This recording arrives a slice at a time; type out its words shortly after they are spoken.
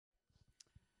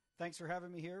Thanks for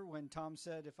having me here. When Tom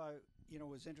said if I,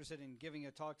 was interested in giving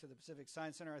a talk to the Pacific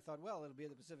Science Center, I thought, well, it'll be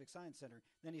at the Pacific Science Center.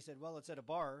 Then he said, well, it's at a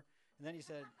bar. And then he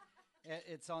said,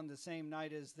 it's on the same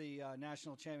night as the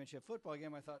national championship football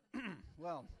game. I thought,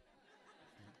 well,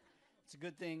 it's a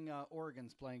good thing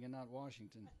Oregon's playing and not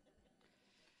Washington.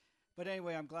 But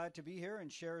anyway, I'm glad to be here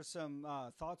and share some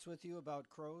thoughts with you about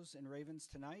crows and ravens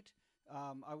tonight.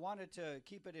 I wanted to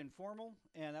keep it informal,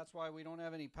 and that's why we don't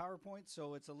have any PowerPoint,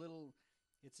 so it's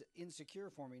insecure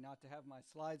for me not to have my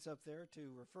slides up there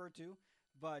to refer to.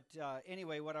 But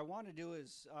anyway, what I want to do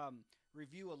is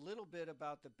review a little bit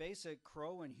about the basic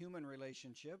crow and human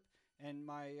relationship. And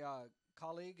my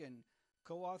colleague and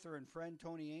co-author and friend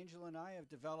Tony Angel and I have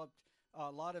developed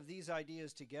a lot of these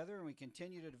ideas together, and we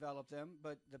continue to develop them.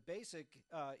 But the basic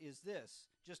is this,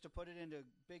 just to put it into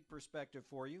big perspective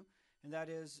for you, and that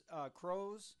is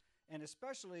crows, and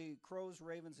especially crows,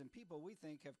 ravens, and people, we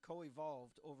think have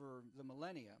co-evolved over the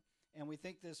millennia. And we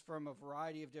think this from a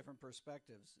variety of different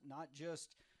perspectives, not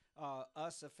just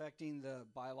us affecting the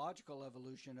biological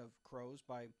evolution of crows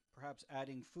by perhaps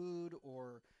adding food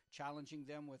or challenging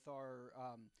them with our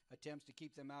attempts to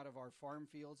keep them out of our farm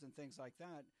fields and things like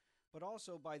that, but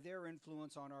also by their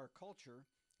influence on our culture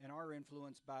and our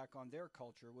influence back on their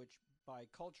culture, which by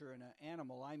culture in an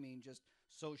animal, I mean just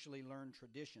socially learned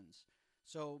traditions.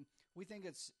 So we think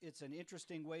it's an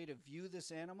interesting way to view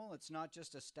this animal. It's not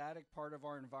just a static part of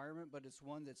our environment, but it's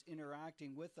one that's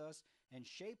interacting with us and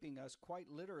shaping us quite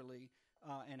literally,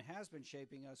 and has been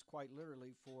shaping us quite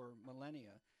literally for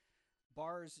millennia.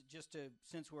 Bars,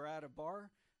 since we're at a bar,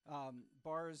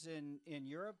 bars in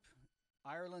Europe,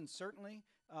 Ireland certainly,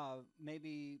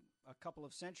 maybe a couple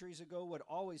of centuries ago, would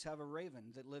always have a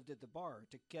raven that lived at the bar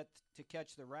to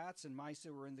catch the rats and mice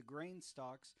that were in the grain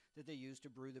stocks that they used to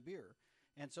brew the beer.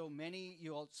 And so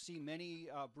you'll see many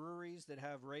breweries that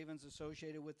have ravens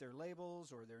associated with their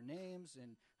labels or their names,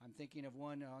 and I'm thinking of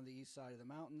one on the east side of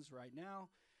the mountains right now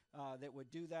that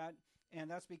would do that. And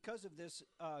that's because of this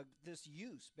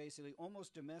use, basically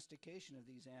almost domestication of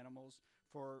these animals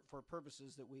for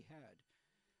purposes that we had.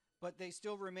 But they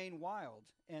still remain wild,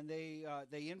 and they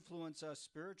influence us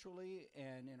spiritually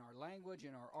and in our language,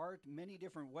 in our art, many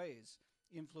different ways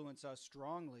influence us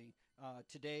strongly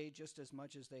today just as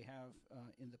much as they have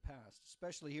in the past,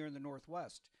 especially here in the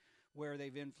Northwest, where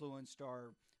they've influenced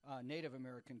our Native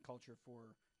American culture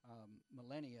for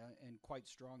millennia and quite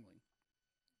strongly.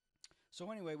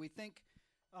 So anyway, we think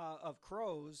of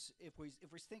crows. If we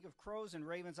think of crows and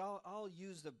ravens, I'll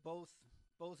use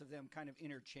both of them kind of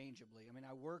interchangeably. I mean,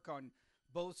 I work on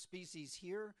both species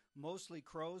here, mostly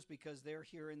crows because they're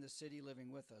here in the city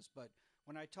living with us. But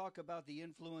when I talk about the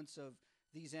influence of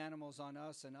these animals on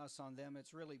us and us on them,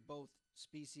 it's really both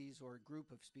species or a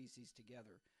group of species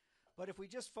together. But if we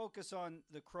just focus on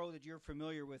the crow that you're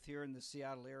familiar with here in the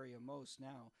Seattle area most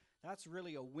now, that's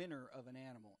really a winner of an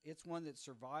animal. It's one that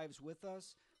survives with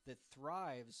us, that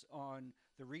thrives on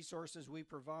the resources we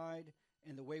provide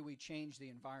and the way we change the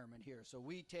environment here. So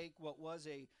we take what was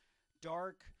a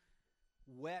dark,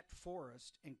 wet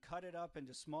forest and cut it up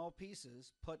into small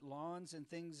pieces, put lawns and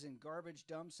things and garbage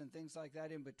dumps and things like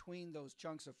that in between those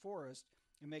chunks of forest,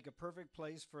 and make a perfect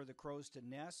place for the crows to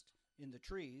nest in the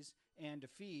trees and to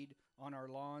feed on our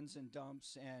lawns and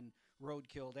dumps and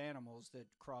road-killed animals that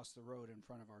cross the road in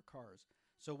front of our cars.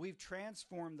 So we've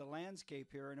transformed the landscape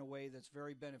here in a way that's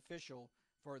very beneficial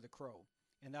for the crow.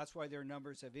 And that's why their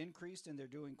numbers have increased, and they're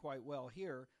doing quite well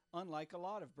here, unlike a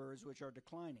lot of birds which are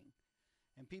declining.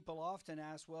 And people often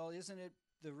ask, well, isn't it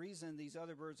the reason these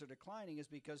other birds are declining is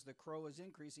because the crow is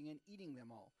increasing and eating them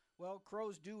all? Well,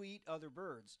 crows do eat other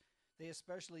birds. They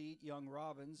especially eat young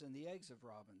robins and the eggs of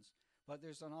robins. But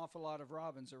there's an awful lot of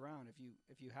robins around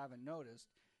if you haven't noticed.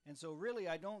 And so really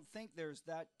I don't think there's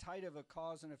that tight of a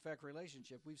cause and effect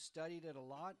relationship. We've studied it a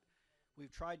lot.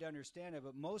 We've tried to understand it,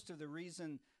 but most of the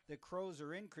reason that crows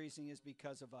are increasing is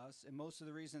because of us, and most of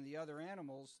the reason the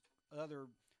other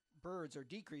birds are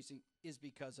decreasing is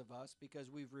because of us, because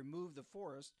we've removed the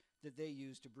forest that they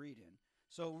use to breed in.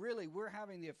 So really, we're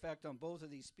having the effect on both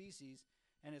of these species,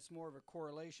 and it's more of a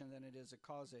correlation than it is a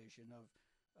causation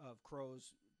of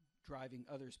crows driving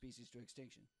other species to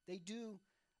extinction. They do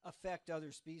affect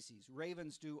other species.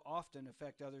 Ravens do often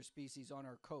affect other species on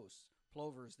our coasts,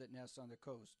 plovers that nest on the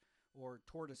coast, or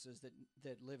tortoises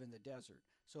that live in the desert.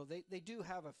 So they do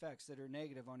have effects that are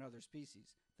negative on other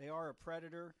species. They are a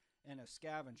predator and a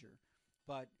scavenger,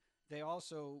 but they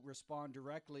also respond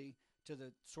directly to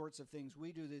the sorts of things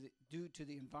we do to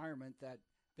the environment that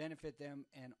benefit them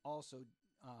and also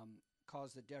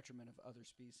cause the detriment of other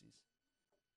species.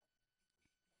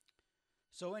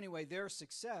 So anyway, their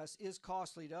success is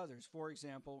costly to others. For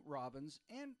example, robins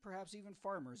and perhaps even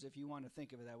farmers, if you want to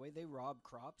think of it that way. They rob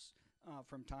crops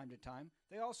from time to time.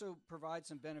 They also provide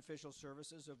some beneficial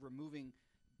services of removing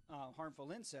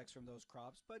harmful insects from those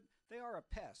crops, but they are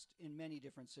a pest in many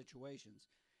different situations.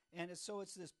 And so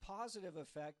it's this positive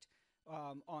effect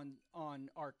on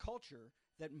our culture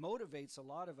that motivates a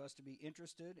lot of us to be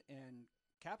interested and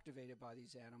captivated by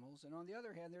these animals. And on the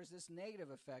other hand, there's this negative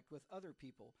effect with other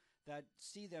people that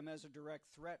see them as a direct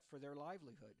threat for their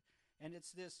livelihood. And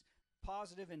it's this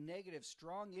positive and negative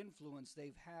strong influence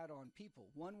they've had on people,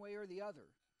 one way or the other,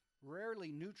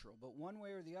 rarely neutral, but one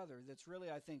way or the other, that's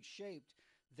really, I think, shaped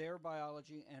their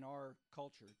biology and our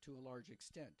culture to a large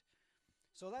extent.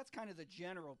 So that's kind of the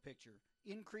general picture.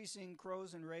 Increasing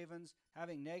crows and ravens,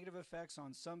 having negative effects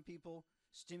on some people,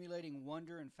 stimulating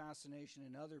wonder and fascination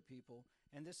in other people.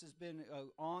 And this has been an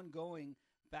ongoing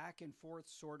back and forth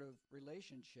sort of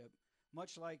relationship,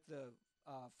 much like the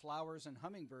flowers and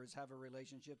hummingbirds have a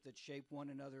relationship that shape one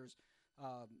another's,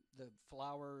 the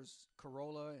flowers'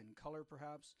 corolla and color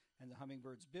perhaps, and the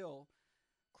hummingbird's bill.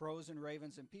 Crows and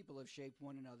ravens and people have shaped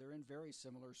one another in very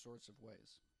similar sorts of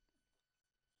ways.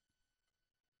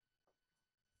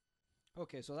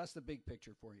 Okay, so that's the big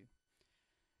picture for you.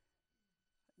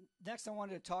 Next, I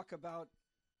wanted to talk about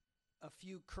a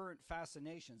few current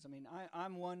fascinations. I mean,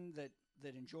 I'm one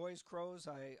that enjoys crows.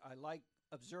 I like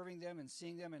observing them and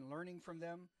seeing them and learning from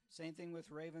them. Same thing with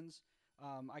ravens.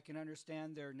 I can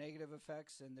understand their negative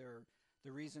effects and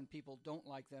the reason people don't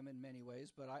like them in many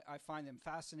ways, but I find them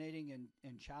fascinating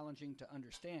and challenging to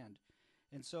understand.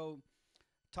 And so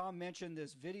Tom mentioned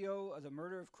this video of the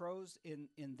murder of crows.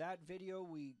 In that video,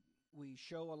 we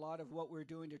show a lot of what we're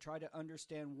doing to try to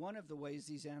understand one of the ways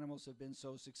these animals have been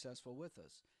so successful with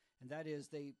us. And that is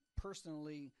they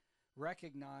personally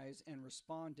recognize and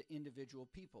respond to individual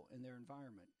people in their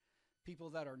environment. People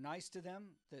that are nice to them,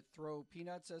 that throw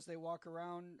peanuts as they walk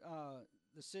around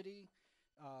the city,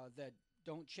 that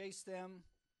don't chase them,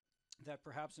 that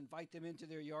perhaps invite them into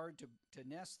their yard to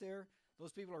nest there.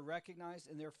 Those people are recognized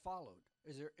and they're followed.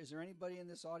 Is there anybody in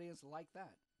this audience like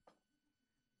that?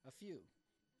 A few.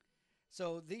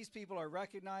 So these people are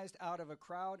recognized out of a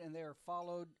crowd and they are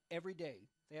followed every day.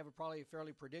 They have probably a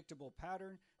fairly predictable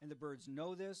pattern, and the birds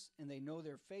know this, and they know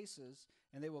their faces,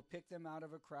 and they will pick them out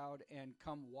of a crowd and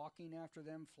come walking after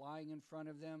them, flying in front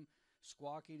of them,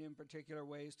 squawking in particular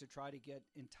ways to try to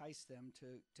entice them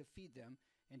to feed them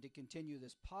and to continue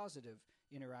this positive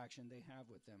interaction they have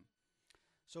with them.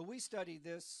 So we studied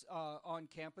this on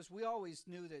campus. We always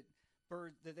knew that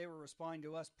they were responding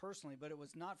to us personally, but it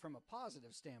was not from a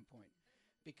positive standpoint,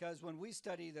 because when we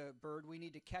study the bird, we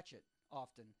need to catch it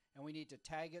often, and we need to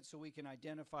tag it so we can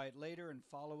identify it later and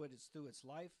follow it through its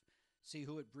life, see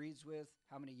who it breeds with,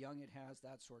 how many young it has,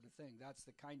 that sort of thing. That's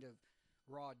the kind of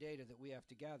raw data that we have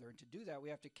to gather, and to do that, we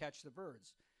have to catch the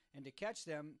birds. And to catch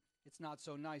them, it's not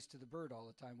so nice to the bird all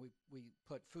the time. We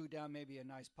put food down, maybe a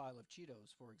nice pile of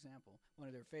Cheetos, for example, one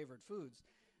of their favorite foods.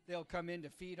 They'll come in to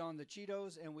feed on the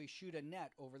Cheetos, and we shoot a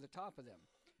net over the top of them.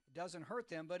 It doesn't hurt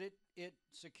them, but it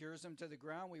secures them to the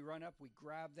ground. We run up, we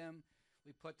grab them,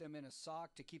 we put them in a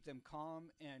sock to keep them calm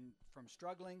and from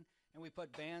struggling, and we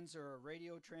put bands or a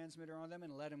radio transmitter on them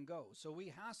and let them go. So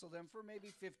we hassle them for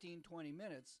maybe 15, 20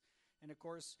 minutes, and of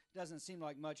course, it doesn't seem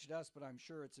like much to us, but I'm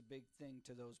sure it's a big thing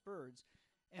to those birds.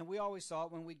 And we always saw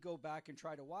when we'd go back and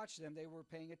try to watch them, they were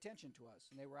paying attention to us,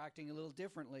 and they were acting a little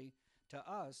differently to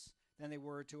us than they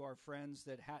were to our friends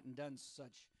that hadn't done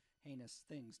such heinous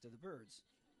things to the birds.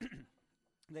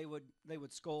 They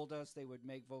would scold us, they would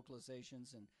make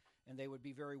vocalizations, and they would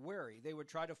be very wary. They would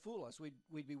try to fool us.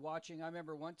 We'd be watching. I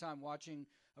remember one time watching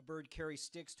a bird carry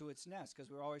sticks to its nest because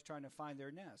we were always trying to find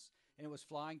their nest. And it was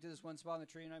flying to this one spot on the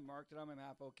tree, and I marked it on my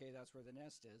map. Okay, that's where the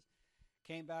nest is.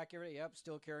 Came back every day. Yep,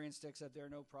 still carrying sticks up there,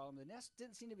 no problem. The nest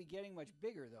didn't seem to be getting much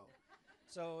bigger, though.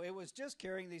 So it was just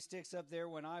carrying these sticks up there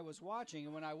when I was watching,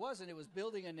 and when I wasn't, it was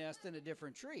building a nest in a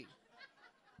different tree.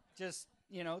 Just,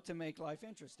 to make life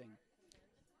interesting.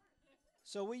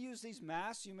 So we use these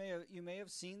masks. You may have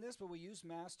seen this, but we use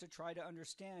masks to try to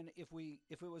understand if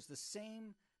it was the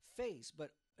same face but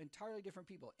entirely different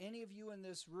people. Any of you in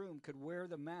this room could wear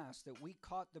the mask that we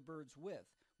caught the birds with.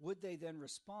 Would they then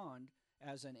respond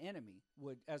as an enemy?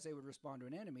 As they would respond to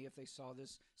an enemy if they saw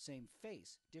this same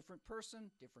face? Different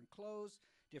person, different clothes,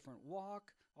 different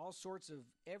walk, all sorts of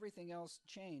everything else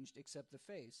changed except the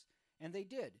face. And they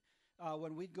did.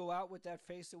 When we'd go out with that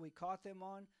face that we caught them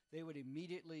on, they would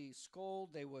immediately scold.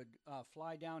 They would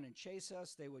fly down and chase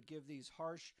us. They would give these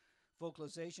harsh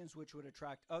vocalizations which would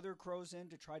attract other crows in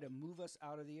to try to move us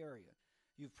out of the area.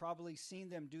 You've probably seen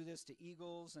them do this to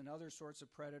eagles and other sorts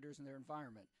of predators in their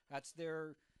environment. That's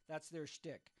their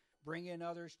shtick. Bring in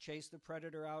others, chase the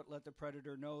predator out, let the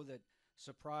predator know that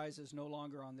surprise is no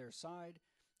longer on their side,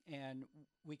 and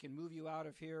we can move you out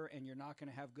of here, and you're not going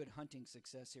to have good hunting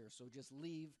success here. So just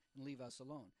leave and leave us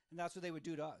alone. And that's what they would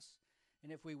do to us.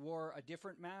 And if we wore a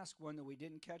different mask, one that we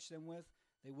didn't catch them with,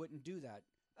 they wouldn't do that.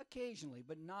 Occasionally,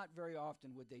 but not very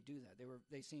often would they do that.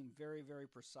 They seemed very, very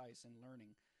precise in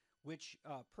learning which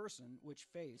person, which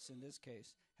face in this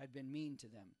case, had been mean to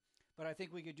them. But I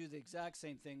think we could do the exact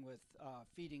same thing with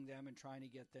feeding them and trying to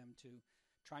get them to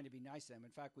trying to be nice to them.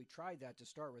 In fact, we tried that to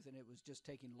start with, and it was just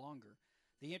taking longer.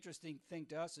 The interesting thing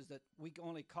to us is that we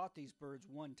only caught these birds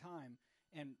one time,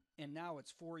 and now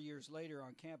it's 4 years later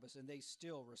on campus, and they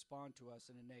still respond to us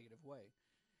in a negative way.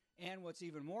 And what's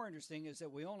even more interesting is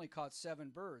that we only caught 7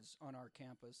 birds on our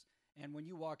campus, and when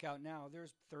you walk out now,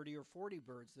 there's 30 or 40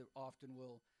 birds that often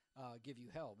will give you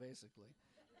hell, basically,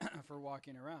 for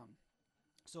walking around.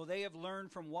 So they have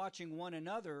learned from watching one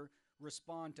another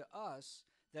respond to us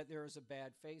that there is a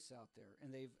bad face out there,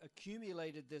 and they've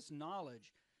accumulated this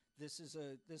knowledge. This is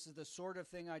the sort of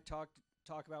thing I talk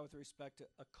about with respect to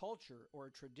a culture or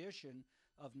a tradition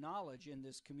of knowledge in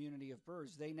this community of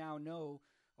birds. They now know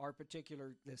our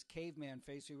particular, this caveman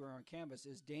face we wear on campus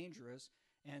is dangerous,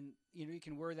 and you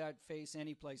can wear that face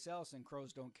anyplace else and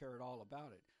crows don't care at all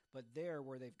about it. But there,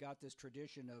 where they've got this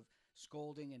tradition of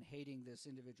scolding and hating this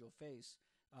individual face,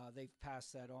 they've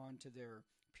passed that on to their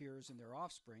peers and their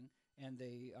offspring, and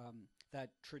that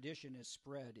tradition is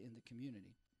spread in the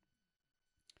community.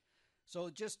 So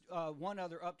just one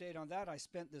other update on that. I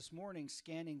spent this morning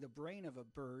scanning the brain of a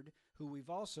bird who we've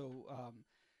also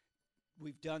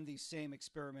we've done these same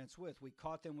experiments with. We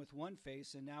caught them with one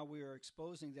face, and now we are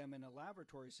exposing them in a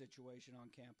laboratory situation on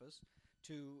campus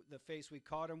to the face we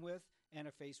caught them with and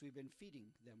a face we've been feeding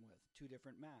them with, 2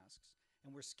 different masks.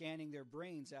 And we're scanning their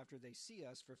brains after they see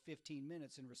us for 15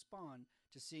 minutes and respond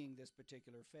to seeing this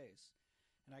particular face.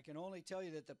 And I can only tell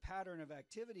you that the pattern of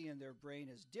activity in their brain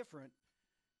is different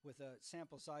with a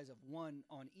sample size of 1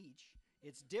 on each.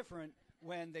 It's different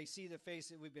when they see the face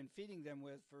that we've been feeding them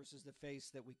with versus the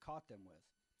face that we caught them with.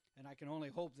 And I can only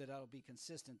hope that that'll be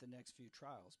consistent the next few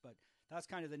trials. But that's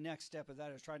kind of the next step of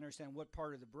that, is trying to understand what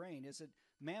part of the brain. Is it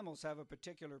mammals have a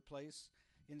particular place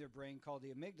in their brain called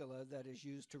the amygdala that is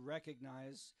used to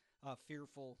recognize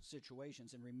fearful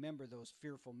situations and remember those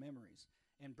fearful memories.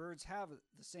 And birds have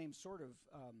the same sort of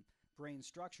brain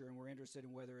structure, and we're interested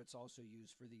in whether it's also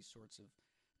used for these sorts of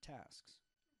tasks.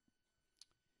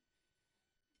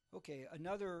 Okay,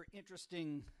 another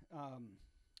interesting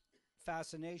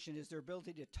fascination is their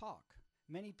ability to talk.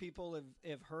 Many people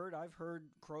have heard, I've heard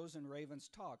crows and ravens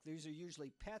talk. These are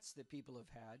usually pets that people have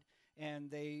had,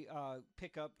 and they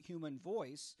pick up human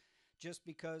voice just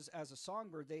because as a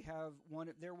songbird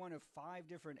they're one of 5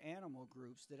 different animal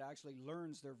groups that actually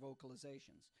learns their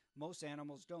vocalizations. Most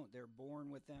animals don't. They're born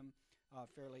with them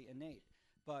fairly innate.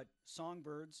 But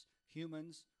songbirds,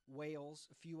 humans, whales,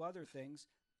 a few other things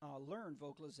learn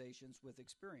vocalizations with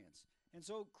experience. And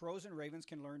so crows and ravens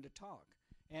can learn to talk.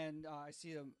 And I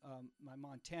see my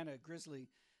Montana grizzly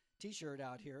t-shirt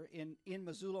out here. In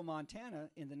Missoula, Montana,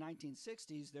 in the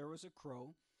 1960s, there was a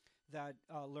crow that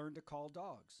learned to call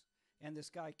dogs. And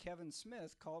this guy, Kevin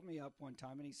Smith, called me up one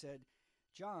time and he said,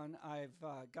 "John, I've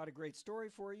got a great story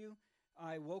for you.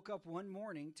 I woke up one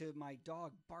morning to my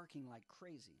dog barking like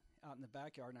crazy out in the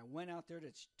backyard, and I went out there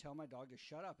to tell my dog to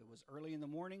shut up. It was early in the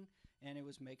morning, and it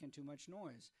was making too much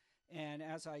noise. And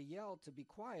as I yelled to be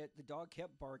quiet, the dog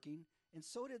kept barking, and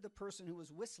so did the person who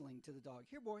was whistling to the dog.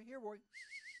 Here, boy,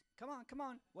 come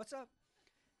on, what's up?"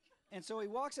 And so he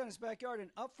walks out in his backyard,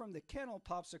 and up from the kennel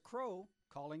pops a crow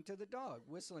calling to the dog,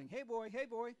 whistling, hey,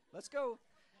 boy, let's go."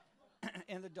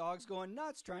 And the dog's going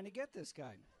nuts trying to get this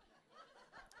guy.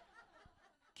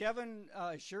 Kevin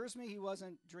assures me he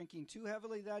wasn't drinking too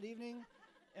heavily that evening,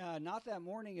 not that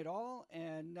morning at all,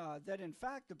 and that in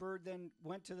fact the bird then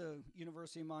went to the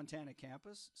University of Montana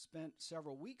campus, spent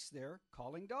several weeks there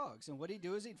calling dogs. And what he'd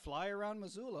do is he'd fly around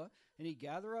Missoula and he'd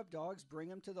gather up dogs, bring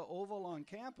them to the oval on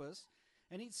campus,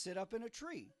 and he'd sit up in a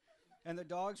tree. And the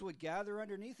dogs would gather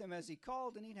underneath him as he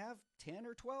called, and he'd have 10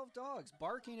 or 12 dogs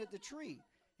barking at the tree.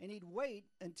 And he'd wait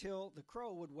until the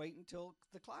crow would wait until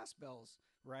the class bells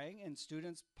rang and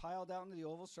students piled out into the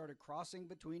oval, started crossing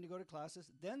between to go to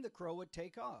classes. Then the crow would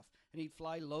take off, and he'd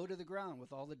fly low to the ground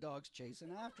with all the dogs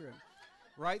chasing after him,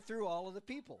 right through all of the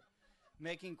people,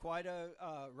 making quite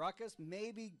a ruckus,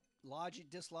 maybe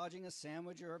dislodging a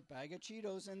sandwich or a bag of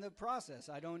Cheetos in the process.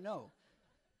 I don't know.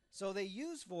 So they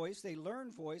use voice, they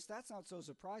learn voice. That's not so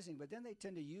surprising, but then they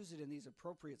tend to use it in these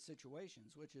appropriate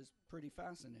situations, which is pretty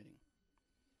fascinating.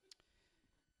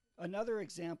 Another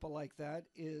example like that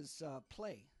is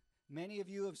play. Many of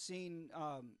you have seen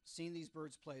these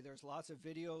birds play. There's lots of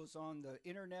videos on the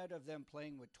internet of them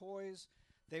playing with toys.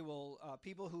 They will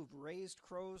people who've raised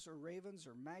crows or ravens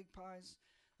or magpies.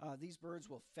 These birds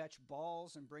will fetch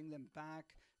balls and bring them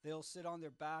back. They'll sit on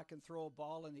their back and throw a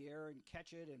ball in the air and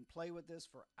catch it and play with this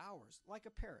for hours, like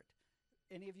a parrot.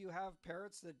 Any of you have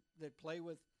parrots that play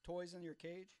with toys in your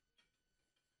cage?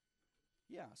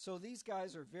 Yeah, so these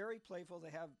guys are very playful. They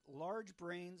have large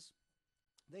brains.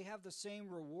 They have the same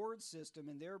reward system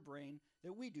in their brain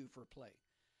that we do for play.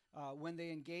 When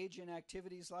they engage in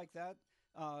activities like that,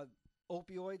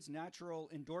 opioids, natural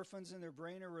endorphins in their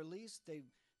brain are released.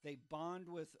 They bond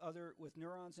with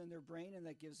neurons in their brain, and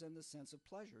that gives them the sense of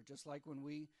pleasure. Just like when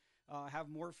we have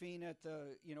morphine at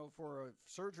for a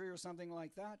surgery or something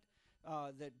like that,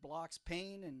 that blocks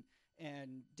pain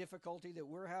and difficulty that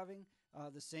we're having.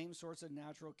 The same sorts of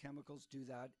natural chemicals do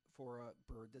that for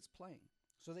a bird that's playing.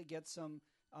 So they get some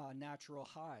natural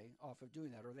high off of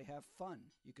doing that, or they have fun,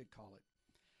 you could call it.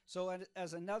 So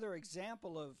as another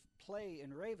example of play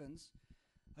in ravens,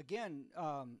 again,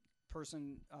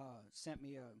 person sent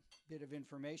me a bit of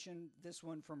information, this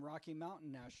one from Rocky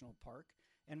Mountain National Park,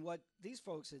 and what these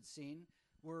folks had seen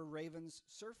were ravens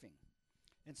surfing.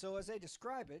 And so as they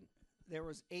describe it, there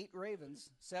was 8 ravens,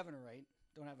 7 or 8,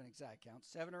 don't have an exact count,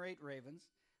 7 or 8 ravens,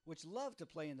 which love to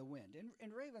play in the wind.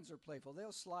 And ravens are playful.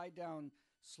 They'll slide down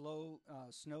snow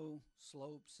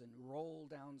slopes and roll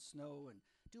down snow and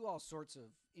do all sorts of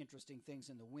interesting things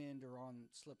in the wind or on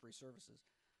slippery surfaces.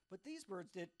 But these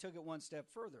birds took it one step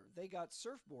further. They got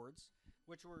surfboards,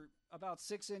 which were about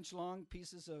 6-inch long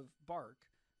pieces of bark,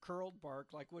 curled bark,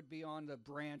 like would be on the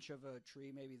branch of a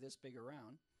tree, maybe this big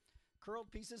around.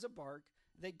 Curled pieces of bark.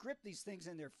 They gripped these things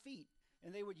in their feet,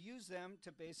 and they would use them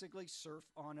to basically surf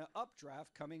on an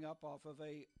updraft coming up off of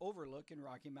a overlook in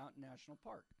Rocky Mountain National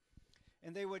Park.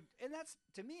 And that's,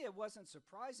 to me, it wasn't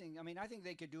surprising. I mean, I think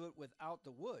they could do it without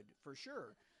the wood, for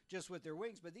sure, just with their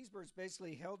wings. But these birds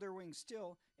basically held their wings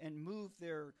still and moved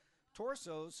their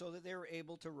torsos so that they were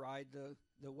able to ride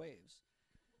the waves.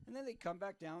 And then they'd come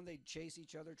back down, they'd chase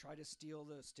each other, try to steal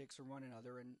the sticks from one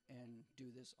another, and do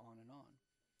this on and on.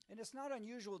 And it's not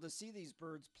unusual to see these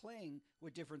birds playing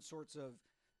with different sorts of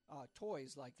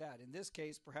toys like that. In this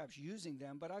case, perhaps using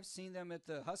them, but I've seen them at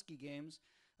the Husky games.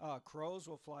 Crows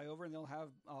will fly over and they'll have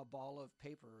a ball of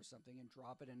paper or something and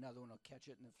drop it, and another one will catch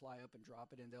it and then fly up and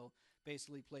drop it, and they'll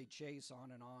basically play chase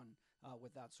on and on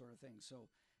with that sort of thing. So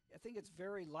I think it's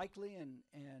very likely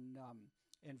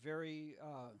and very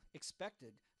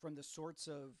expected from the sorts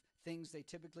of things they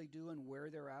typically do and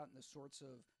where they're at and the sorts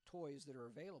of toys that are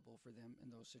available for them in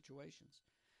those situations.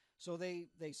 So they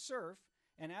surf,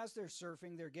 and as they're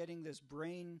surfing, they're getting this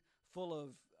brain full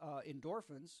of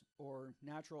endorphins or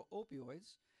natural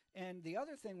opioids. And the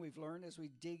other thing we've learned as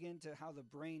we dig into how the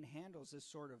brain handles this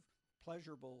sort of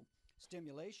pleasurable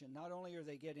stimulation, not only are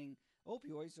they getting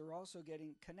opioids, they're also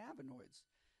getting cannabinoids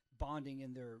bonding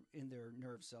in their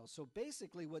nerve cells. So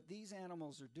basically what these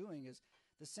animals are doing is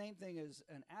the same thing as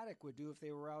an addict would do if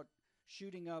they were out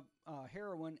shooting up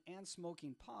heroin and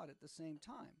smoking pot at the same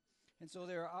time. And so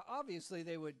obviously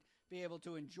they would be able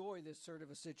to enjoy this sort of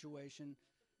a situation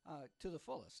to the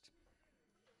fullest.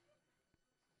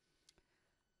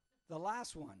 The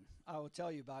last one I will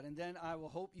tell you about, and then I will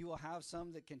hope you will have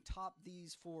some that can top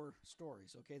these 4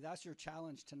 stories. Okay, that's your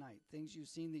challenge tonight. Things you've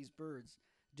seen these birds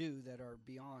do that are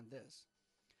beyond this.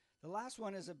 The last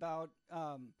one is about,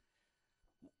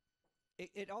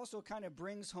 it also kind of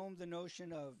brings home the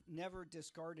notion of never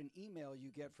discard an email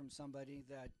you get from somebody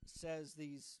that says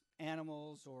these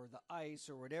animals or the ice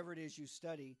or whatever it is you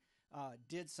study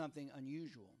did something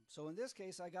unusual. So in this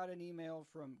case, I got an email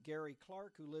from Gary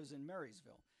Clark, who lives in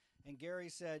Marysville. And Gary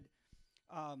said,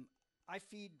 I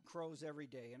feed crows every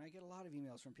day. And I get a lot of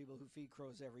emails from people who feed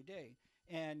crows every day.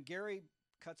 And Gary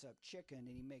cuts up chicken,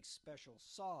 and he makes special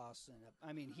sauce.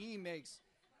 And he makes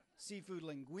seafood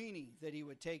linguine that he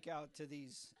would take out to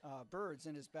these birds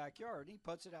in his backyard. He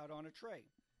puts it out on a tray.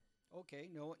 Okay,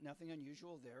 nothing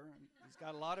unusual there. He's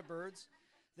got a lot of birds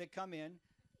that come in.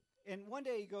 And one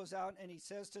day he goes out and he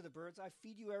says to the birds, I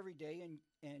feed you every day,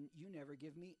 and you never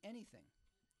give me anything.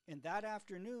 And that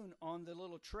afternoon on the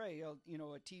little tray, a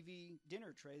TV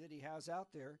dinner tray that he has out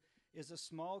there, is a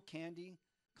small candy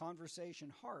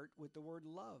conversation heart with the word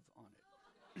love on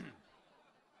it.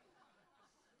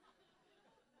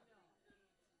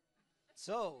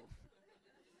 So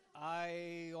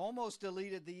I almost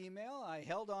deleted the email. I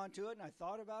held on to it and I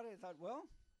thought about it. I thought, well,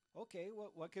 okay,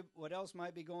 what else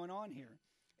might be going on here?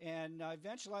 And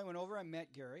eventually I went over, I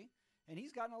met Gary, and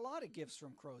he's gotten a lot of gifts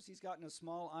from crows. He's gotten a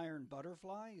small iron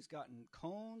butterfly. He's gotten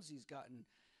cones. He's gotten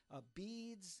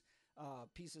beads,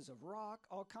 pieces of rock,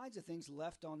 all kinds of things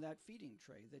left on that feeding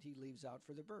tray that he leaves out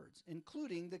for the birds,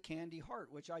 including the candy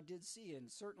heart, which I did see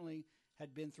and certainly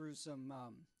had been through some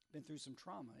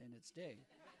trauma in its day.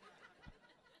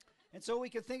 And so we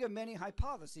could think of many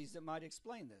hypotheses that might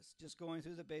explain this, just going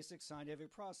through the basic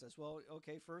scientific process. Well,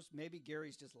 okay, first, maybe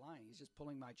Gary's just lying. He's just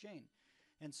pulling my chain.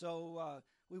 And so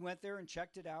we went there and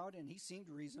checked it out, and he seemed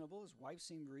reasonable. His wife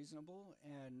seemed reasonable.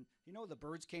 And, the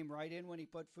birds came right in when he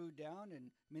put food down.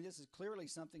 And, this is clearly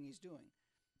something he's doing.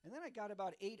 And then I got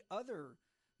about 8 other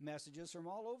messages from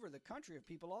all over the country of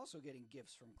people also getting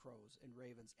gifts from crows and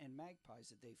ravens and magpies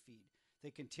that they feed. They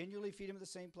continually feed them at the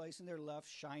same place, and they're left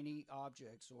shiny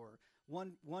objects. Or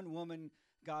one woman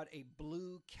got a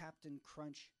blue Captain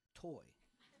Crunch toy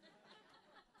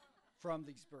from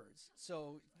these birds.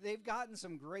 So they've gotten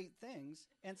some great things.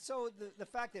 And so the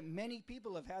fact that many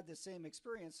people have had the same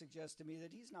experience suggests to me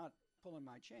that he's not pulling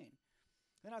my chain.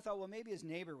 Then I thought, well, maybe his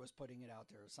neighbor was putting it out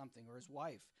there or something, or his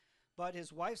wife. But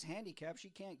his wife's handicapped. She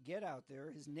can't get out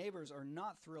there. His neighbors are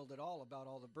not thrilled at all about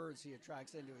all the birds he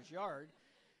attracts into his yard.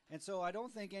 And so I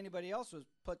don't think anybody else was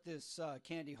put this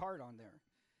candy heart on there.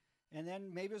 And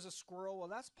then maybe it was a squirrel. Well,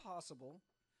 that's possible.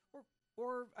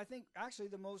 Or I think actually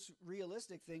the most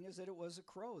realistic thing is that it was a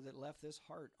crow that left this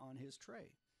heart on his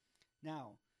tray.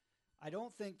 Now, I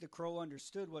don't think the crow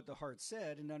understood what the heart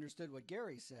said and understood what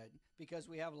Gary said, because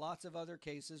we have lots of other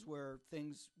cases where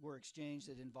things were exchanged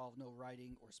that involved no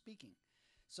writing or speaking.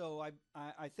 So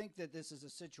I think that this is a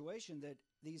situation that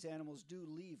these animals do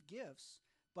leave gifts,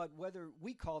 but whether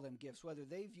we call them gifts, whether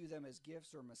they view them as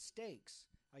gifts or mistakes,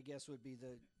 I guess would be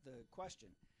the question.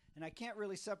 And I can't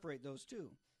really separate those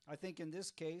two. I think in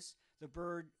this case, the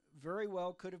bird very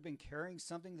well could have been carrying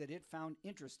something that it found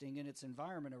interesting in its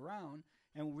environment around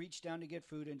and reached down to get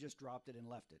food and just dropped it and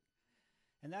left it.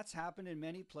 And that's happened in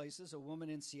many places. A woman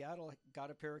in Seattle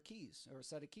got a pair of keys, or a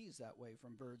set of keys that way,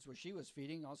 from birds where she was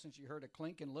feeding. All of a sudden she heard a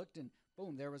clink and looked, and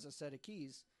boom, there was a set of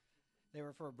keys. They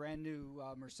were for a brand new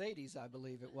Mercedes, I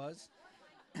believe it was.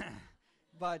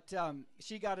 But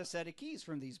she got a set of keys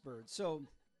from these birds. So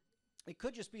it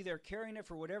could just be they're carrying it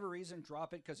for whatever reason,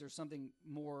 drop it because there's something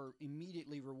more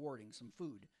immediately rewarding, some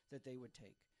food that they would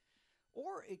take.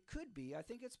 Or it could be, I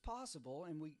think it's possible,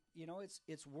 and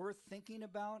it's worth thinking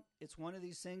about. It's one of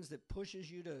these things that pushes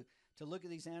you to look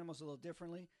at these animals a little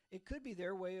differently. It could be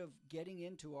their way of getting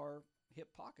into our hip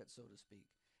pocket, so to speak,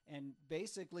 and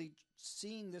basically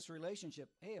seeing this relationship.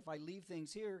 Hey, if I leave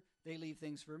things here, they leave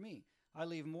things for me. I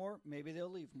leave more, maybe they'll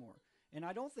leave more. And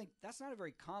I don't think that's not a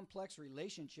very complex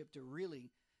relationship to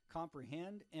really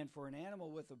comprehend. And for an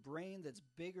animal with a brain that's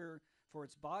bigger for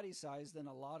its body size than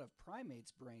a lot of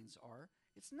primates' brains are,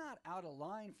 it's not out of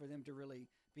line for them to really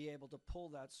be able to pull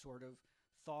that sort of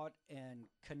thought and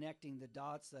connecting the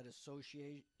dots, that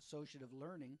associative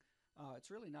learning.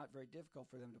 It's really not very difficult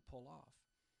for them to pull off.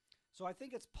 So I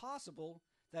think it's possible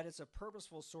that it's a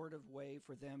purposeful sort of way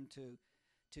for them to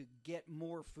get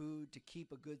more food, to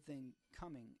keep a good thing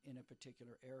coming in a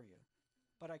particular area.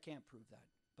 But I can't prove that.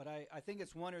 But I think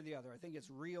it's one or the other. I think it's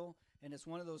real, and it's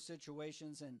one of those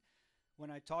situations. And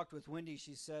when I talked with Wendy,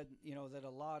 she said, that a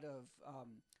lot of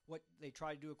what they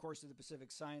try to do, of course, at the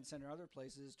Pacific Science Center and other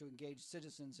places, is to engage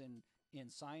citizens in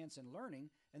science and learning.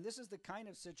 And this is the kind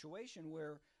of situation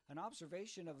where an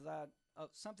observation of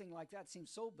something like that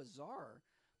seems so bizarre.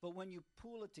 But when you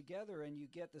pool it together and you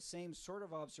get the same sort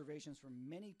of observations from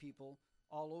many people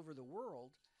all over the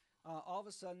world, all of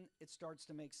a sudden it starts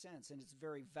to make sense. And it's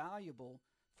very valuable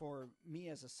for me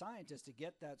as a scientist to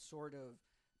get that sort of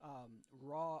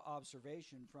raw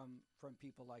observation from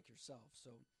people like yourself.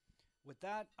 So with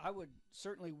that, I would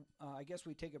certainly, I guess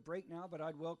we take a break now, but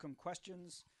I'd welcome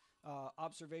questions,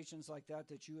 observations like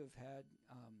that you have had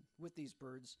with these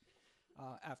birds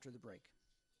after the break.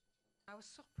 I was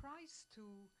surprised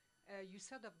you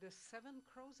said of the 7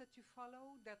 crows that you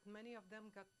follow, that many of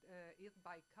them got hit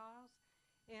by cars.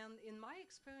 And in my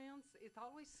experience, it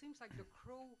always seems like the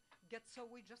crow gets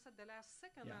away just at the last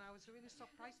second, and I was really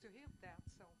surprised to hear that.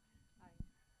 So,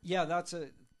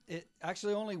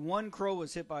 actually only 1 crow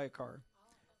was hit by a car.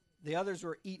 The others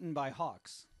were eaten by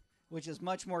hawks, which is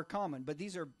much more common. But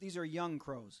these are young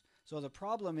crows. So the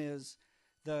problem is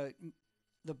the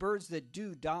birds that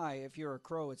do die, if you're a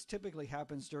crow, it typically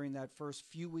happens during that first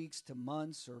few weeks to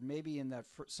months, or maybe in that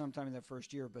sometime in that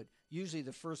first year, but usually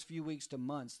the first few weeks to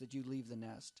months that you leave the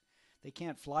nest. They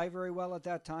can't fly very well at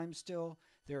that time still.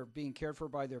 They're being cared for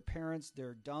by their parents.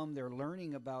 They're dumb. They're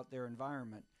learning about their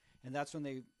environment. And that's when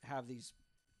they have these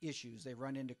issues. They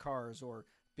run into cars or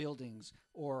buildings,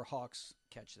 or hawks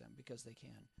catch them because they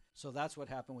can. So that's what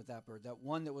happened with that bird. That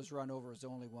one that was run over was the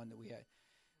only one that we had.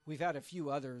 We've had a few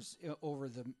others over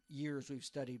the years we've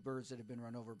studied birds that have been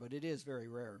run over, but it is very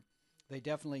rare. They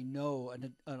definitely know,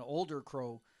 an older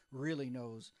crow really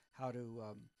knows how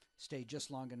to stay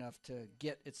just long enough to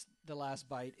get the last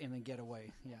bite and then get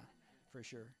away. Yeah, for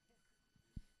sure.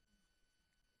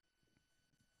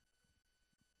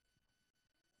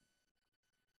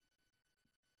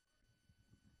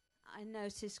 I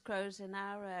notice crows in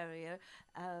our area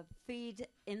feed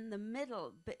in the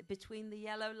middle between the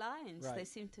yellow lines. Right. They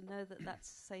seem to know that that's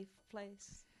a safe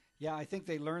place. Yeah, I think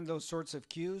they learn those sorts of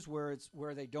cues where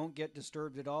they don't get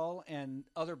disturbed at all, and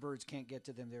other birds can't get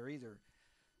to them there either.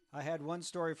 I had one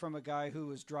story from a guy who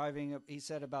was driving, he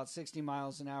said about 60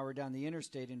 miles an hour down the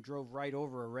interstate and drove right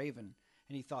over a raven.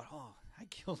 And he thought, oh, I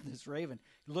killed this raven.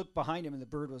 He looked behind him and the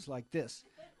bird was like this,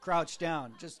 crouched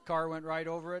down. Just car went right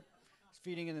over it,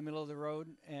 feeding in the middle of the road.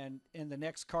 And the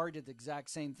next car did the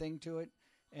exact same thing to it.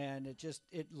 And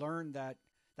it learned that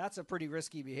that's a pretty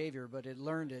risky behavior, but it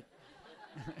learned it.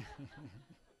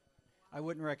 I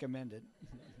wouldn't recommend it.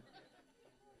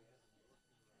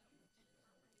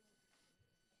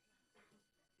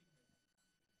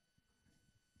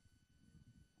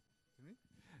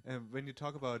 When you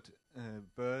talk about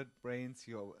bird brains,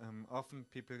 you often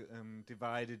people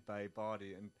divide it by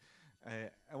body, and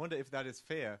I wonder if that is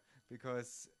fair,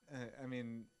 because I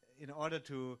mean, in order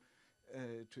to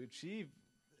achieve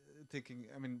thinking,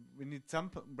 I mean, we need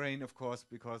some brain, of course,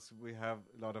 because we have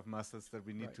a lot of muscles that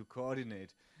we need Right. to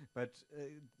coordinate. But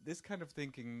this kind of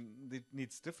thinking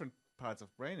needs different parts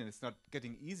of brain, and it's not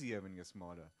getting easier when you're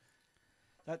smaller.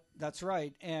 That's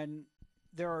right, and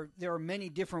there are many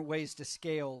different ways to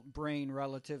scale brain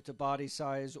relative to body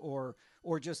size or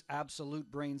just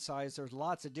absolute brain size. There's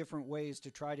lots of different ways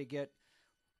to try to get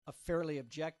a fairly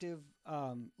objective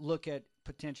look at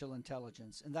potential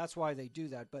intelligence, and that's why they do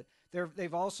that. But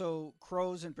they've also,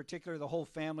 crows in particular, the whole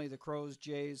family, the crows,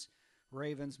 jays,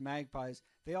 ravens, magpies,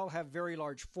 they all have very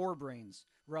large forebrains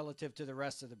relative to the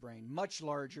rest of the brain, much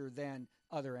larger than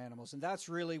other animals, and that's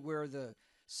really where the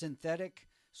synthetic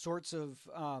sorts of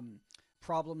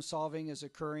problem solving is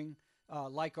occurring,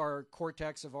 like our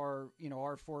cortex of our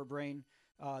forebrain.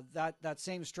 That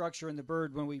same structure in the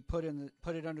bird, when we put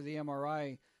it under the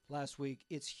MRI last week,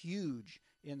 it's huge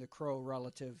in the crow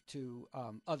relative to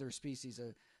other species,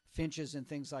 finches and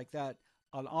things like that.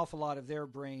 An awful lot of their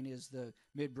brain is the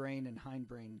midbrain and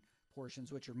hindbrain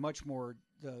portions, which are much more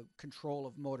the control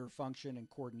of motor function and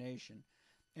coordination.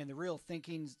 And the real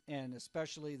thinking, and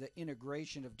especially the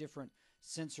integration of different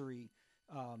sensory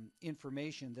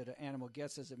information that an animal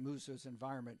gets as it moves through its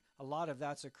environment, a lot of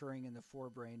that's occurring in the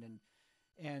forebrain,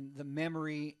 and the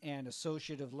memory and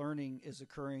associative learning is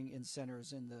occurring in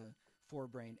centers in the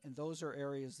forebrain, and those are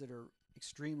areas that are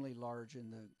extremely large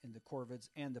in the corvids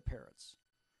and the parrots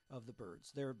of the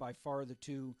birds. They're by far the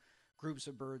two groups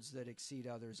of birds that exceed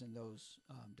others in those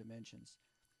dimensions.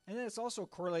 And then it's also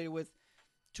correlated with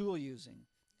tool using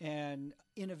and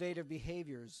innovative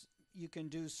behaviors. You can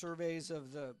do surveys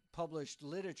of the published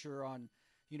literature on,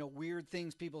 weird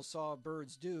things people saw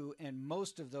birds do, and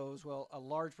most of those, well, a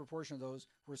large proportion of those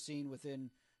were seen within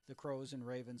the crows and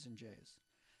ravens and jays.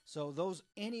 So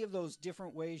any of those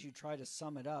different ways you try to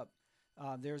sum it up,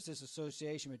 there's this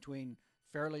association between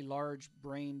fairly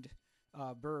large-brained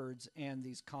birds and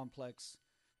these complex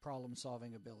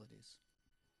problem-solving abilities.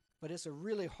 But it's a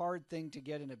really hard thing to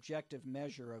get an objective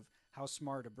measure of how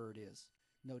smart a bird is.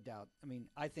 No doubt. I mean,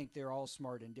 I think they're all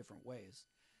smart in different ways.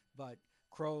 But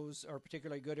crows are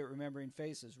particularly good at remembering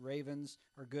faces. Ravens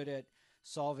are good at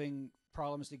solving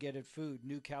problems to get at food.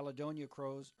 New Caledonia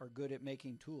crows are good at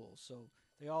making tools. So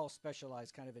they all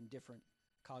specialize kind of in different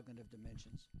cognitive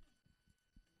dimensions.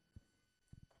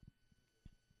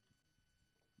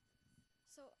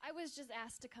 So I was just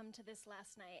asked to come to this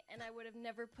last night, and I would have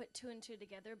never put two and two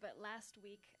together, but last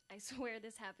week, I swear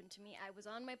this happened to me. I was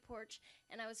on my porch,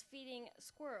 and I was feeding a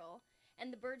squirrel,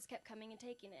 and the birds kept coming and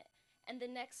taking it. And the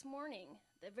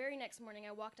very next morning,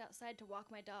 I walked outside to walk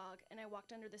my dog, and I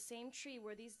walked under the same tree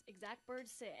where these exact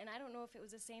birds sit, and I don't know if it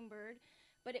was the same bird,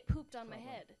 but it pooped on my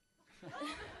head.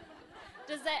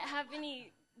 Does that have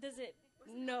any,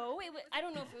 no, I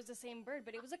don't know if it was the same bird,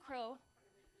 but it was a crow.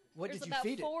 What There's did you about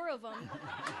feed it? 4 of them.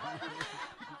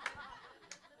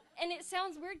 And it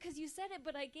sounds weird because you said it,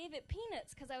 but I gave it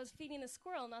peanuts because I was feeding the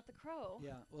squirrel, not the crow.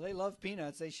 Yeah, well, they love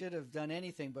peanuts. They should have done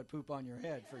anything but poop on your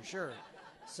head, for sure.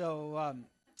 So,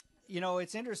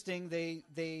 it's interesting.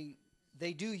 They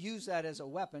do use that as a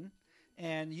weapon,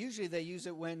 and usually they use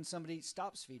it when somebody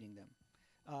stops feeding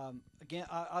them. Again,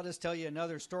 I'll just tell you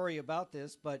another story about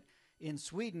this, but in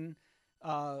Sweden,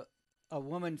 a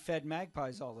woman fed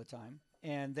magpies all the time.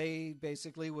 And they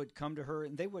basically would come to her,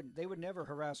 and they would never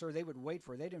harass her. They would wait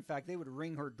for her. In fact, they would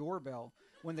ring her doorbell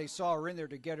when they saw her in there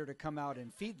to get her to come out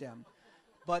and feed them.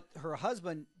 But her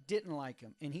husband didn't like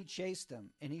him, and he chased them,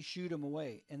 and he shooed them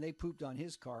away, and they pooped on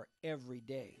his car every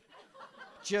day,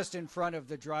 just in front of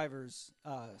the driver's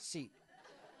seat.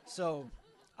 So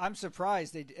I'm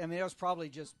surprised. That was probably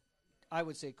just, I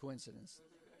would say, coincidence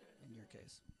in your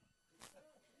case.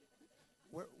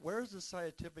 Where's the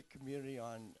scientific community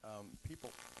on people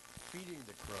feeding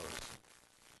the crows?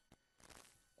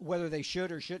 Whether they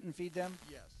should or shouldn't feed them?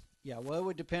 Yes. Yeah, well, it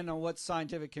would depend on what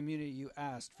scientific community you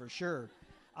asked, for sure.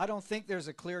 I don't think there's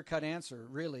a clear-cut answer,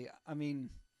 really. I mean,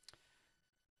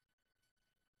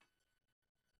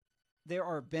 there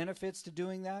are benefits to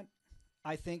doing that.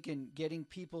 I think in getting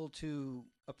people to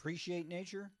appreciate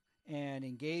nature and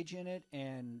engage in it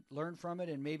and learn from it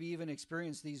and maybe even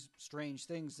experience these strange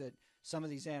things that some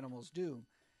of these animals do.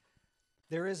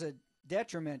 There is a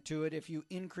detriment to it if you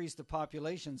increase the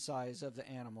population size of the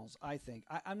animals, I think.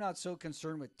 I'm not so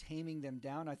concerned with taming them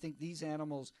down. I think these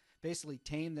animals basically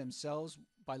tame themselves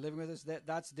by living with us.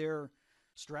 That's their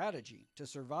strategy to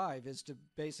survive, is to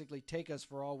basically take us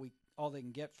for all they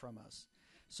can get from us.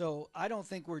 So I don't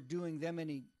think we're doing them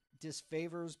any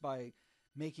disfavors by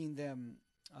making them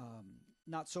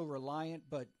not so reliant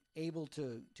but able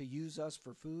to use us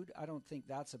for food. I don't think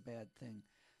that's a bad thing.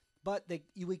 But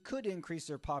we could increase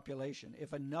their population.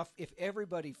 If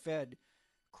everybody fed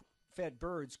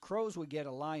birds, crows would get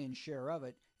a lion's share of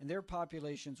it, and their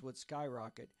populations would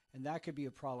skyrocket, and that could be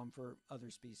a problem for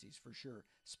other species for sure,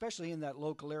 especially in that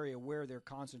local area where they're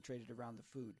concentrated around the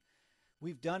food.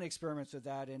 We've done experiments with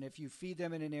that, and if you feed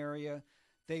them in an area,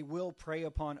 they will prey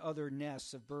upon other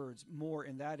nests of birds more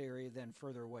in that area than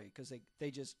further away, because they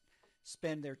just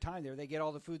spend their time there. They get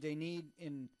all the food they need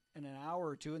in an hour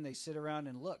or two, and they sit around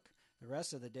and look the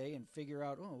rest of the day and figure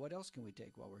out, what else can we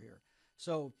take while we're here?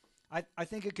 So I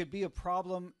think it could be a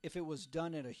problem if it was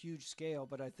done at a huge scale,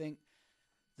 but I think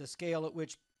the scale at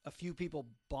which a few people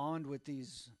bond with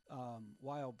these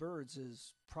wild birds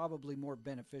is probably more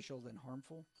beneficial than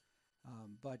harmful.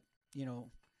 But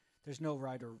there's no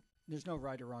right or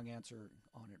wrong answer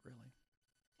on it, really.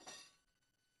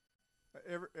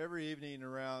 Every evening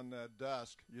around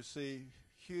dusk, you see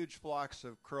huge flocks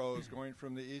of crows going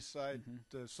from the east side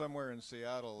to somewhere in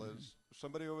Seattle. Is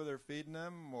somebody over there feeding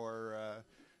them, or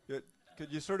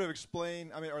could you sort of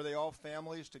explain? I mean, are they all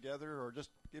families together, or just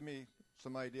give me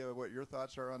some idea of what your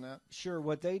thoughts are on that? Sure.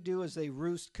 What they do is they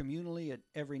roost communally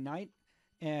every night.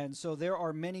 And so there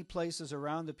are many places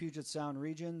around the Puget Sound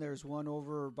region. There's one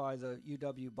over by the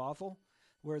UW Bothell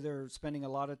where they're spending a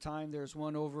lot of time. There's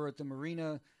one over at the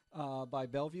marina by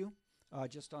Bellevue,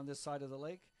 just on this side of the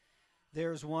lake.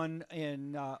 There's one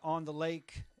on the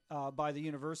lake by the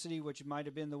university, which might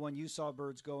have been the one you saw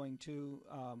birds going to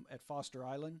at Foster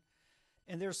Island.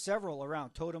 And there's several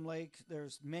around Totem Lake.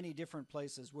 There's many different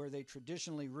places where they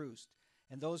traditionally roost.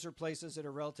 And those are places that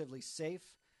are relatively safe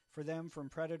for them from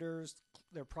predators.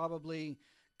 They're probably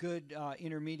good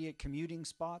intermediate commuting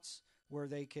spots where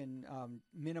they can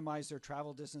minimize their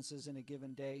travel distances in a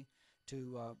given day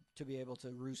to be able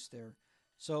to roost there.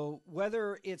 So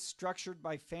whether it's structured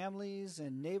by families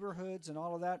and neighborhoods and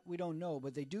all of that, we don't know.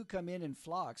 But they do come in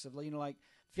flocks of, like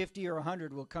 50 or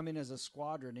 100 will come in as a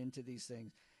squadron into these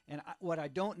things. And what I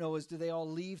don't know is, do they all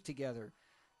leave together?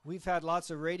 We've had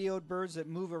lots of radioed birds that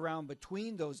move around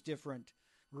between those different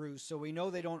roosts, so we know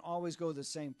they don't always go the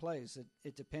same place.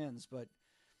 It depends, but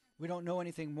we don't know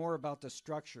anything more about the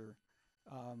structure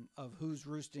of who's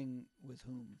roosting with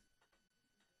whom.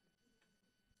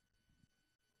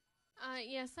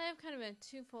 Yes, I have kind of a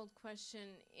twofold question.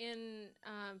 In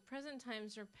present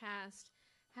times or past,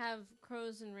 have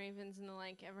crows and ravens and the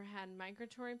like ever had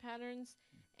migratory patterns?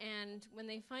 And when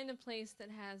they find a place that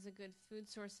has a good food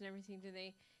source and everything, do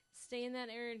they stay in that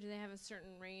area, or do they have a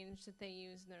certain range that they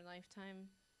use in their lifetime?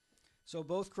 So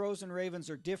both crows and ravens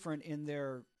are different in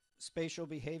their spatial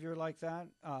behavior like that.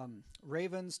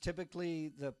 Ravens,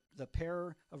 typically the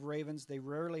pair of ravens, they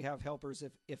rarely have helpers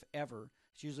if ever.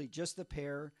 It's usually just the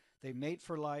pair. They mate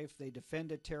for life. They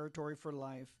defend a territory for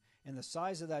life. And the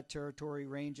size of that territory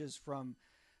ranges from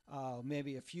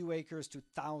maybe a few acres to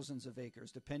thousands of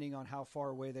acres, depending on how far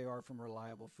away they are from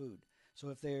reliable food. So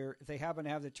if they happen to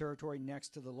have the territory next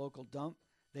to the local dump,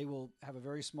 they will have a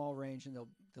very small range, and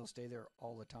they'll stay there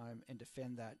all the time and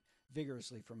defend that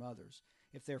vigorously from others.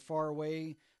 If they're far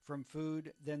away from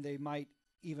food, then they might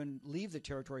even leave the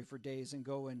territory for days and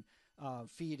go and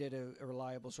feed at a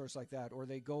reliable source like that, or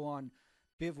they go on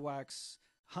bivouacs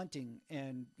hunting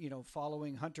and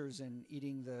following hunters and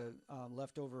eating the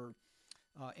leftover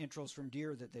entrails from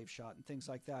deer that they've shot and things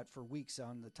like that for weeks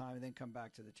on the time, and then come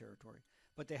back to the territory.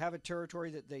 But they have a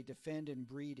territory that they defend and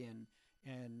breed in,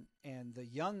 and the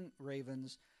young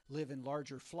ravens live in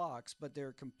larger flocks, but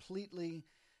they're completely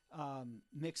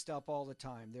mixed up all the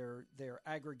time. They're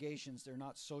aggregations. They're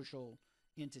not social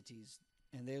entities,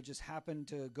 and they'll just happen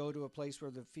to go to a place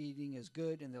where the feeding is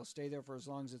good, and they'll stay there for as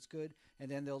long as it's good,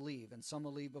 and then they'll leave, and some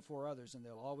will leave before others, and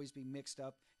they'll always be mixed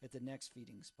up at the next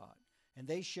feeding spot. And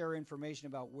they share information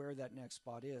about where that next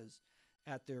spot is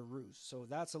at their roost. So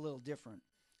that's a little different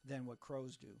than what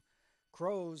crows do.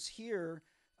 Crows here,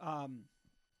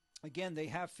 again, they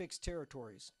have fixed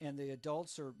territories, and the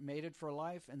adults are mated for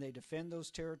life, and they defend those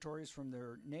territories from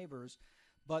their neighbors,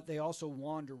 but they also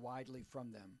wander widely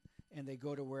from them, and they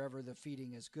go to wherever the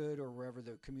feeding is good or wherever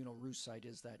the communal roost site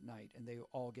is that night, and they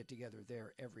all get together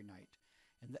there every night.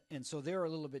 And so they're a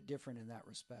little bit different in that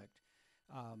respect.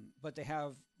 But they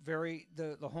have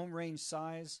the home range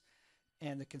size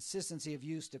and the consistency of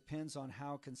use depends on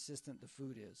how consistent the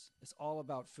food is. It's all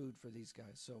about food for these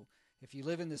guys. So if you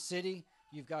live in the city,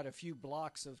 you've got a few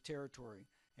blocks of territory.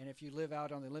 And if you live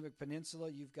out on the Olympic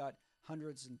Peninsula, you've got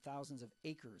hundreds and thousands of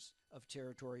acres of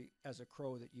territory as a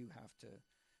crow that you have to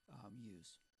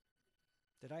use.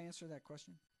 Did I answer that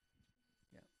question?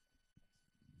 Yeah.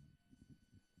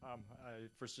 I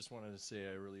first just wanted to say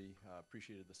I really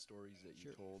appreciated the stories that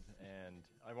you told, and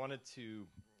I wanted to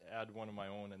add one of my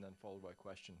own and then followed by a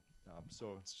question.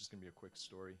 So it's just going to be a quick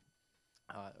story.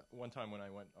 One time when I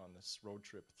went on this road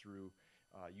trip through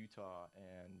Utah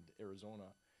and Arizona,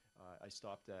 I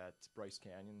stopped at Bryce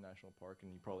Canyon National Park,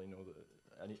 and you probably know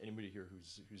anybody here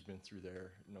who's been through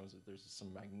there knows that there's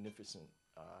some magnificent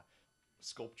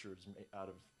sculptures out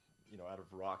of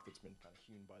rock that's been kind of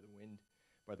hewn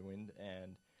by the wind,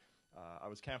 and I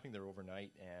was camping there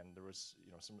overnight, and there was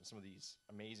some of these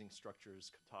amazing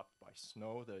structures topped by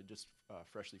snow that had just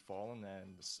freshly fallen,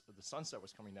 and the sunset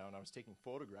was coming down. I was taking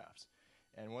photographs,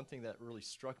 and one thing that really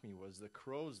struck me was the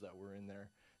crows that were in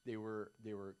there. They were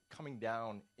coming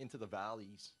down into the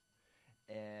valleys,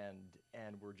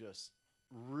 and were just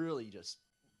really just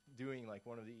doing like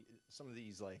some of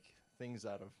these like things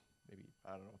out of maybe,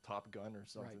 I don't know, Top Gun or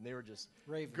something. Right. They were just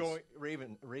Ravens.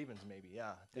 Ravens maybe,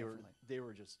 yeah. Definitely. They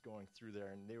were just going through there,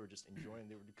 and they were just enjoying.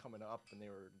 They were coming up, and they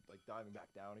were like diving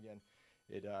back down again.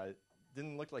 It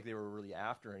didn't look like they were really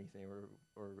after anything,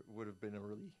 or would have been a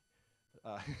really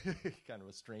kind of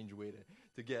a strange way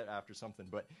to get after something.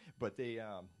 But they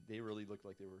really looked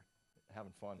like they were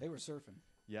having fun. They were surfing.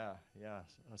 Yeah.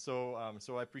 So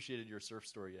I appreciated your surf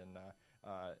story, and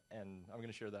I'm going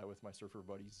to share that with my surfer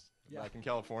buddies back in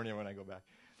California when I go back.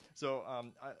 So,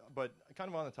 but kind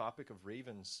of on the topic of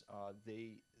ravens,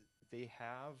 they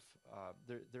have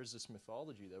there's this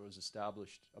mythology that was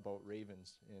established about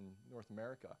ravens in North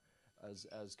America as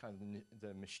kind of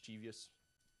the mischievous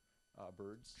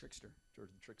birds, Trickster, or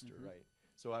the trickster, right?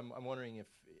 So I'm wondering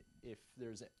if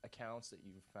there's accounts that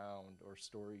you've found or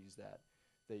stories that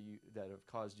have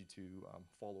caused you to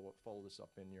follow this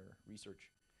up in your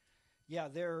research. Yeah,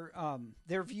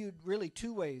 they're viewed really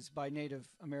two ways by Native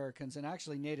Americans and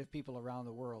actually Native people around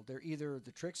the world. They're either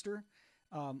the trickster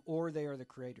or they are the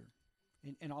creator,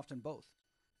 and often both.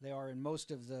 They are in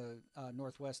most of the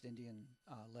Northwest Indian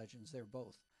legends. They're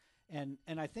both. And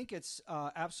I think it's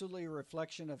absolutely a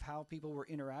reflection of how people were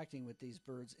interacting with these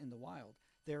birds in the wild.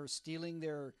 They're stealing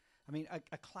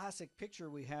a classic picture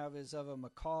we have is of a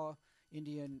macaw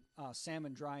Indian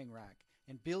salmon drying rack.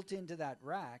 And built into that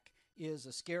rack is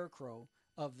a scarecrow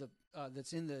of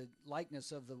that's in the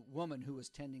likeness of the woman who was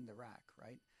tending the rack,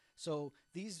 right? So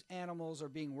these animals are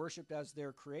being worshipped as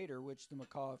their creator, which the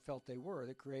macaw felt they were,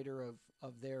 the creator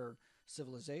of their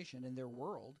civilization and their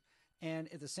world.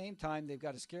 And at the same time, they've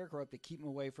got a scarecrow up to keep them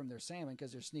away from their salmon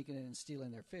because they're sneaking in and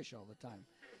stealing their fish all the time.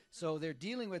 So they're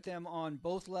dealing with them on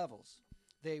both levels.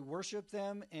 They worship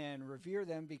them and revere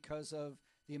them because of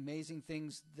the amazing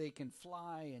things. They can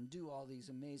fly and do all these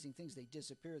amazing things. They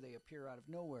disappear. They appear out of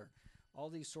nowhere. All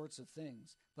these sorts of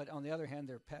things. But on the other hand,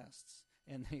 they're pests,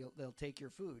 and they'll take your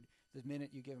food the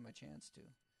minute you give them a chance to.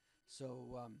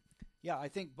 So, I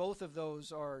think both of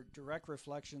those are direct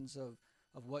reflections of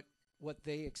what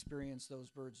they experience those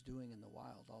birds doing in the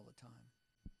wild all the time.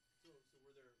 So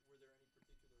were there any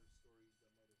particular stories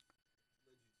that might have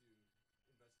led you to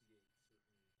investigate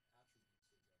certain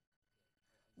attributes of that?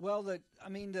 Well,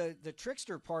 the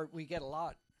trickster part we get a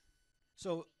lot.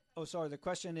 So, the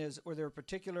question is, were there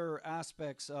particular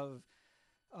aspects of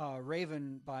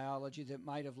raven biology that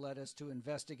might have led us to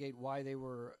investigate why they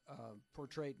were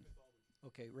portrayed?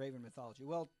 Okay, raven mythology.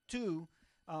 Well, two.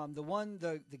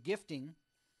 The gifting.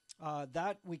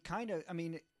 That we kind of,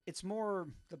 it's more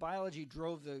the biology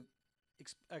drove the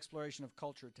exploration of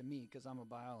culture to me because I'm a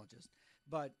biologist.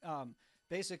 But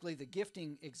basically, the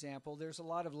gifting example, there's a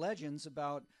lot of legends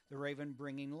about the raven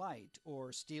bringing light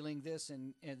or stealing this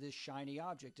and this shiny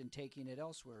object and taking it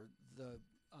elsewhere, the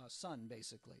sun,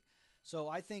 basically. So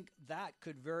I think that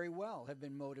could very well have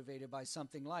been motivated by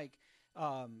something like,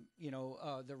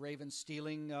 the raven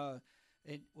stealing.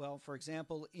 Well, for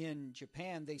example, in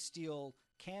Japan, they steal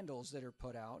candles that are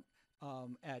put out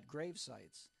at grave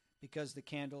sites because the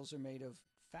candles are made of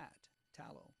fat,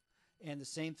 tallow. And the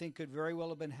same thing could very well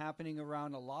have been happening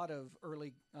around a lot of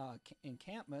early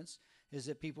encampments, is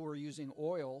that people were using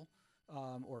oil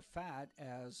or fat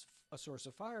as a source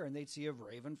of fire, and they'd see a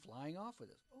raven flying off with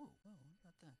it. Oh, well, what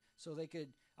about that? So they could,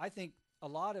 I think a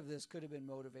lot of this could have been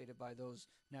motivated by those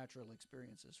natural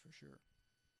experiences for sure.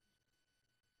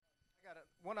 I got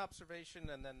one observation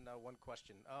and then one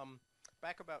question.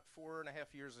 Back about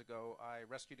 4.5 years ago, I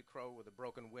rescued a crow with a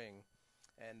broken wing.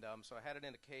 And so I had it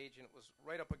in a cage, and it was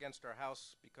right up against our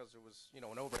house because there was,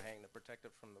 an overhang to protect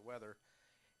it from the weather.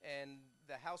 And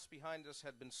the house behind us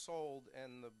had been sold,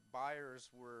 and the buyers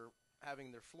were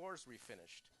having their floors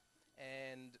refinished.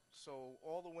 And so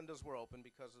all the windows were open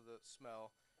because of the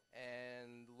smell,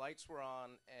 and lights were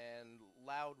on, and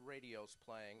loud radios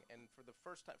playing. And for the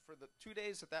first time, for the 2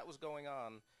 days that was going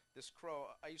on, this crow,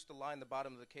 I used to line the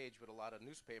bottom of the cage with a lot of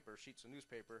sheets of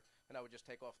newspaper, and I would just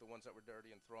take off the ones that were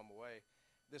dirty and throw them away.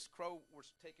 This crow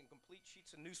was taking complete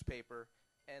sheets of newspaper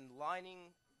and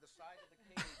lining the side of the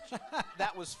cage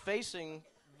that was facing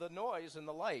the noise and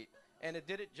the light. And it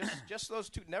did it just those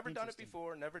two. Never done it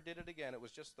before, never did it again. It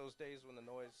was just those days when the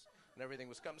noise and everything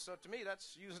was coming. So to me,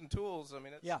 that's using tools. I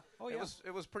mean,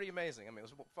 it was pretty amazing. I mean, it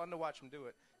was fun to watch him do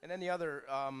it. And then the other,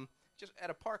 just at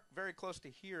a park very close to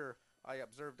here, I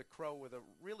observed a crow with a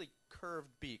really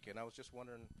curved beak, and I was just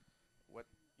wondering what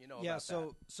about that.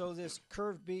 So this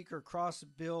curved beak or cross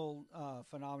bill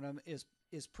phenomenon is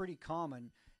pretty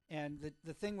common. And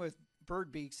the thing with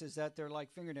bird beaks is that they're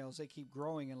like fingernails. They keep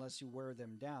growing unless you wear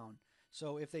them down.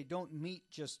 So if they don't meet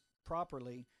just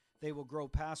properly, they will grow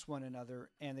past one another,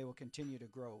 and they will continue to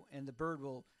grow. And the bird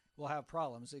will have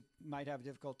problems. It might have a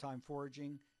difficult time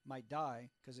foraging, might die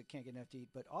because it can't get enough to eat.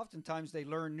 But oftentimes they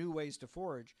learn new ways to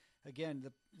forage. Again,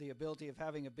 the ability of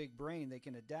having a big brain, they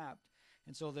can adapt.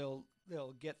 And so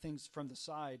they'll get things from the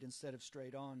side instead of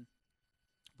straight on.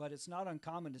 But it's not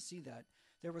uncommon to see that.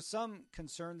 There was some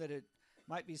concern that it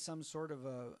might be some sort of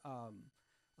a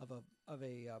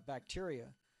bacteria,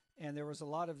 and there was a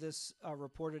lot of this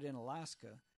reported in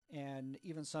Alaska, and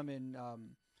even some in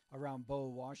around Bow,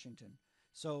 Washington.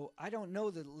 So I don't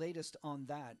know the latest on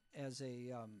that as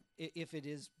if it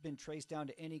has been traced down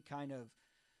to any kind of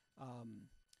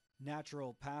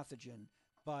natural pathogen.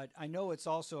 But I know it's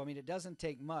also, it doesn't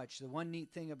take much. The one neat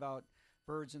thing about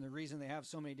birds, and the reason they have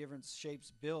so many different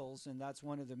shapes bills, and that's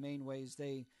one of the main ways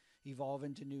they evolve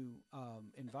into new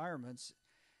environments,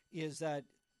 is that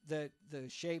the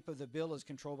shape of the bill is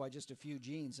controlled by just a few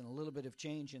genes, and a little bit of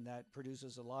change in that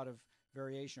produces a lot of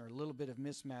variation, or a little bit of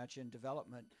mismatch in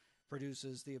development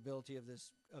produces the ability of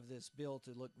this bill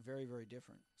to look very, very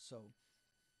different. So,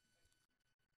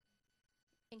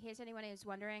 in case anyone is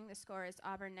wondering, the score is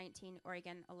Auburn 19,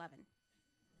 Oregon 11.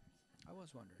 I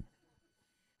was wondering.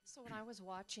 So when I was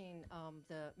watching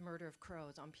the Murder of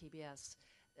Crows on PBS,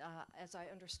 as I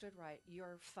understood right, you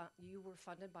were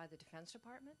funded by the Defense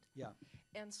Department? Yeah.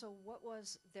 And so what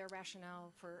was their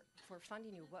rationale for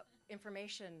funding you? What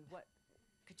information,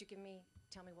 could you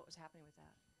tell me what was happening with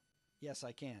that? Yes,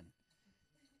 I can.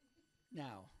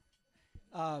 Now,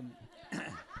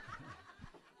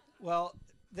 well,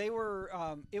 they were,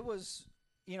 it was,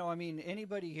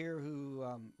 anybody here who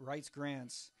writes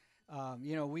grants,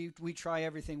 we try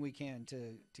everything we can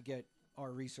to get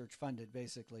our research funded,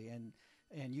 basically, and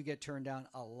you get turned down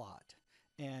a lot.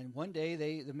 And one day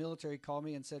the military called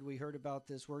me and said, we heard about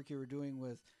this work you were doing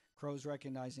with crows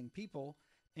recognizing people,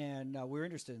 and we're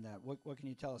interested in that. What can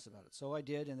you tell us about it? So I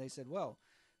did, and they said, well,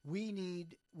 we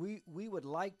would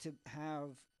like to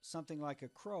have something like a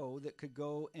crow that could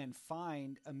go and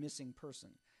find a missing person.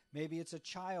 Maybe it's a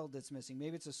child that's missing.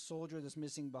 Maybe it's a soldier that's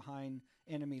missing behind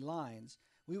enemy lines.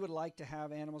 We would like to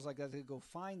have animals like that that could go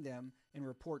find them and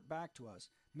report back to us.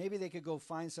 Maybe they could go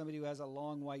find somebody who has a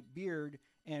long white beard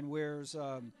and wears,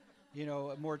 a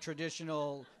more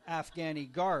traditional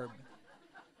Afghani garb.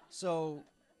 So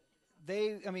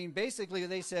basically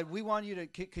they said, we want you to,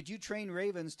 could you train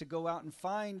ravens to go out and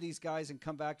find these guys and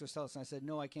come back to us, tell us? And I said,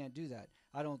 no, I can't do that.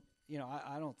 I don't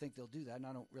think they'll do that, and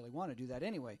I don't really want to do that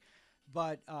anyway.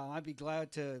 But I'd be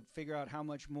glad to figure out how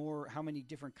many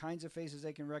different kinds of faces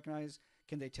they can recognize.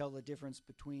 Can they tell the difference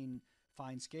between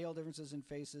fine scale differences in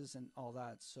faces and all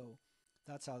that? So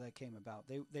That's how that came about.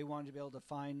 They wanted to be able to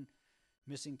find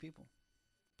missing people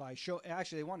by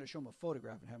Actually, they wanted to show them a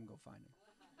photograph and have them go find them.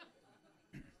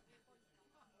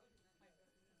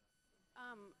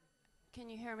 Can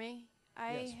you hear me?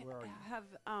 Yes, where are you? I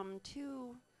have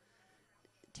two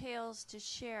tales to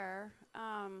share.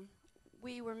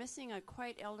 We were missing a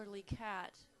quite elderly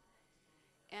cat,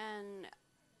 and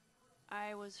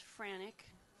I was frantic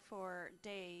for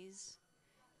days,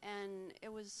 and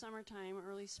it was summertime,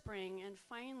 early spring, and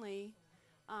finally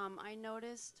I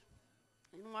noticed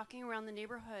in walking around the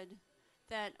neighborhood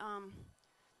that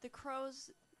the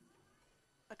crows,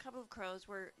 a couple of crows,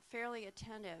 were fairly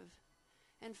attentive.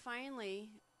 And finally,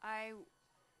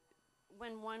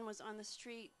 when one was on the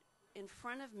street in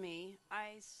front of me,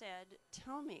 I said,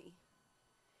 "Tell me."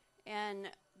 And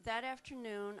that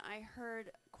afternoon, I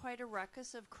heard quite a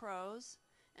ruckus of crows,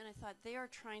 and I thought, they are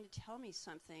trying to tell me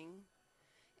something.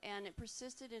 And it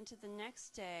persisted into the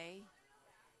next day,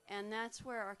 and that's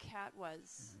where our cat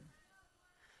was.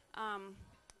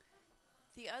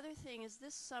 The other thing is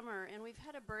this summer, and we've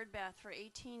had a bird bath for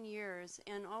 18 years,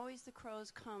 and always the crows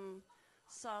come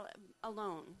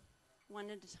alone, one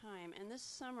at a time. And this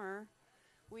summer,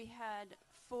 we had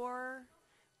 4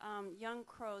 young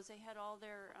crows. They had all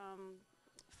their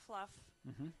fluff.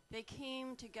 Mm-hmm. They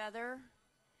came together,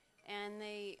 and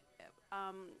they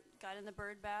got in the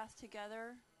bird bath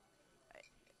together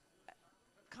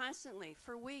constantly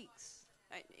for weeks.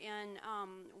 And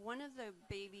one of the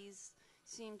babies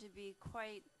seemed to be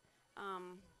quite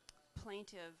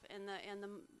plaintive, and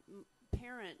the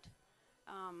parent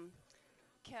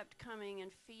kept coming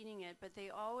and feeding it, but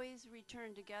they always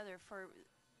returned together for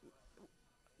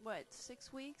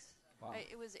 6 weeks? Wow.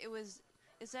 It was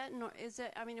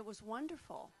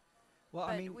wonderful. Well,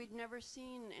 but I mean, we'd never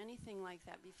seen anything like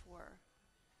that before.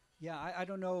 Yeah, I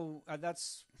don't know. I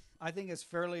think it's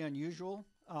fairly unusual.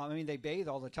 I mean, they bathe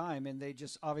all the time, and they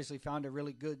just obviously found a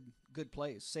really good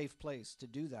place, safe place to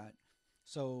do that.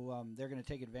 So they're going to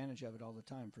take advantage of it all the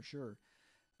time for sure.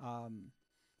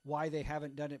 Why they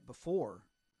haven't done it before,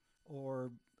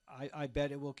 or I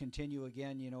bet it will continue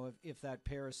again. You know, if that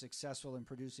pair is successful in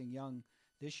producing young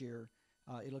this year,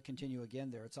 it'll continue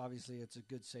again there. It's a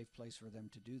good, safe place for them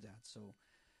to do that. So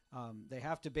they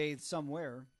have to bathe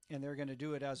somewhere, and they're going to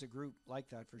do it as a group like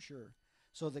that for sure.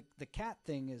 So the cat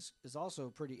thing is also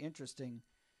pretty interesting.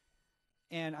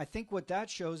 And I think what that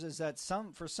shows is that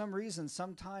for some reason,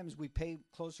 sometimes we pay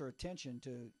closer attention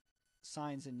to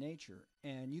signs in nature.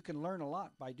 And you can learn a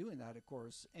lot by doing that, of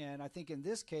course. And I think in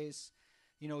this case,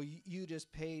 you know, you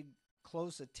just paid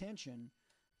close attention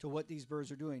to what these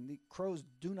birds are doing. The crows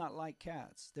do not like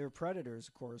cats. They're predators,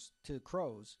 of course, to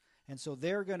crows. And so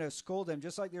they're going to scold them,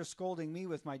 just like they're scolding me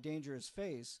with my dangerous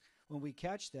face. When we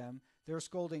catch them, they're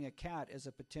scolding a cat as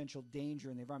a potential danger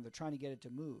in the environment. They're trying to get it to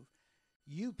move.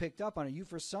 You picked up on it.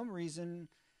 For some reason,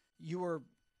 you were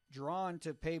drawn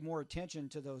to pay more attention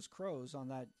to those crows on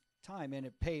that time, and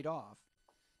it paid off.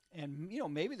 And, you know,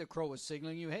 maybe the crow was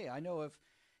signaling you, hey, I know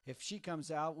if she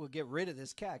comes out, we'll get rid of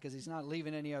this cat because he's not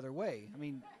leaving any other way. I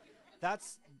mean,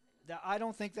 I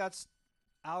don't think that's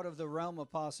out of the realm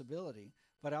of possibility.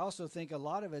 But I also think a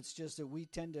lot of it's just that we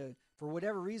tend to, for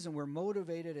whatever reason, we're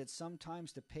motivated at some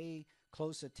times to pay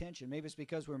close attention. Maybe it's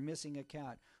because we're missing a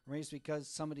cat, or maybe it's because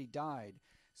somebody died.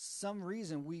 Some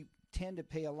reason we tend to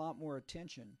pay a lot more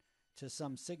attention to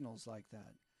some signals like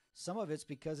that. Some of it's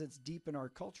because it's deep in our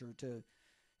culture to,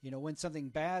 you know, when something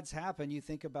bad's happen, you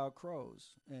think about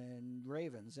crows and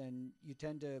ravens, and you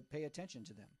tend to pay attention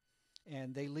to them.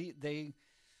 And they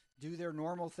do their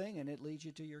normal thing, and it leads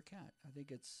you to your cat. I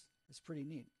think it's pretty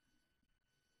neat.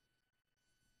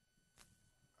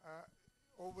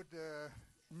 Over the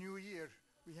New Year,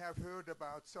 we have heard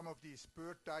about some of these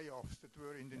bird die-offs that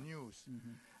were in the news.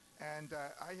 Mm-hmm. And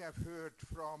I have heard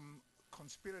from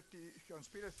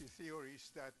conspiracy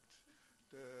theories that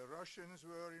the Russians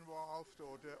were involved,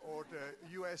 or the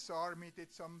U.S. Army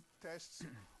did some tests,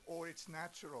 or it's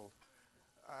natural.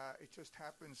 It just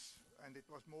happens, and it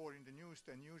was more in the news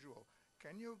than usual.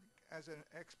 Can you, as an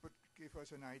expert, give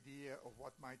us an idea of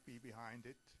what might be behind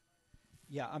it?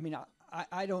 Yeah, I mean,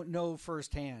 I don't know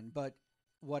firsthand, but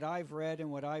what I've read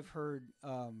and what I've heard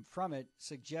from it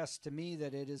suggests to me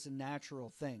that it is a natural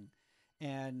thing.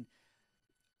 And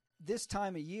this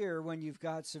time of year, when you've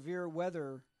got severe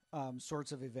weather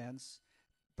sorts of events,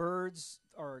 birds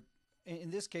are, in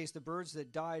this case, the birds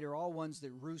that died are all ones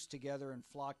that roost together and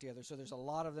flock together. So there's a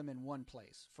lot of them in one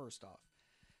place, first off.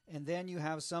 And then you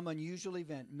have some unusual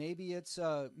event. Maybe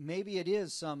it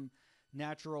is some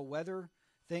natural weather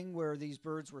thing where these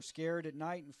birds were scared at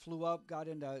night and flew up, got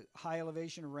into high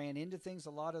elevation, ran into things.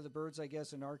 A lot of the birds, I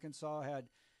guess, in Arkansas had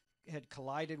had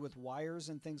collided with wires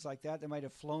and things like that. They might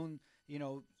have flown,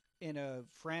 in a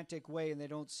frantic way, and they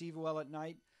don't see well at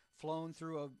night, flown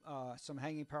through some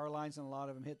hanging power lines, and a lot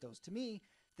of them hit those. To me,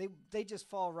 they just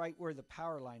fall right where the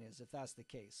power line is, if that's the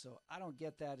case. So I don't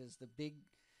get that as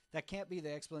that can't be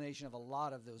the explanation of a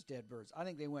lot of those dead birds. I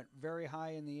think they went very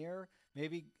high in the air,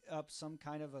 maybe up some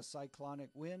kind of a cyclonic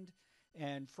wind,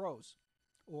 and froze,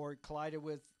 or collided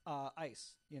with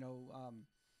ice,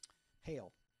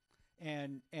 hail.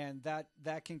 And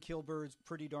that can kill birds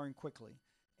pretty darn quickly.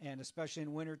 And especially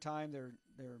in wintertime,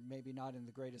 they're maybe not in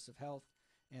the greatest of health,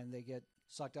 and they get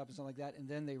sucked up and something like that, and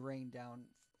then they rain down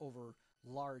over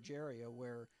large area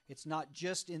where it's not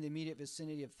just in the immediate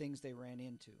vicinity of things they ran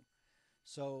into.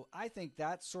 So I think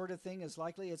that sort of thing is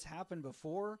likely. It's happened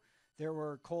before. There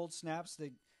were cold snaps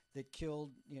that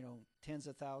killed tens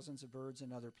of thousands of birds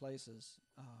in other places.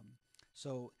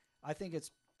 So I think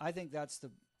that's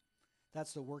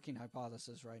the working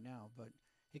hypothesis right now. But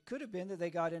it could have been that they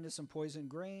got into some poison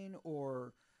grain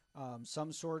or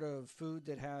some sort of food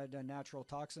that had a natural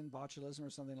toxin, botulism or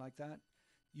something like that.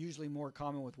 Usually more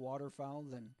common with waterfowl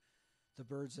than the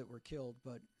birds that were killed.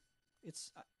 But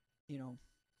it's,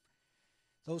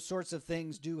 those sorts of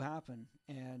things do happen.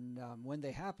 And when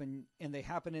they happen, and they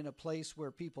happen in a place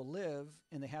where people live,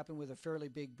 and they happen with a fairly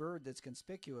big bird that's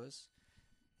conspicuous,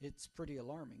 it's pretty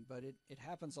alarming. But it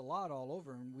happens a lot all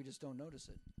over, and we just don't notice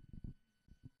it.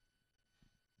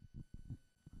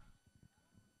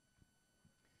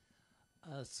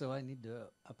 So I need to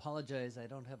apologize. I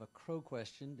don't have a crow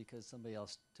question because somebody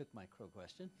else took my crow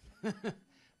question.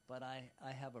 But I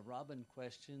have a robin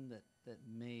question that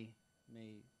may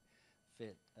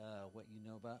fit what you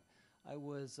know about. I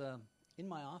was in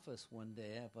my office one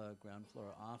day. I have a ground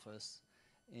floor office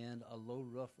and a low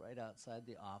roof right outside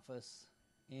the office.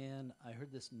 And I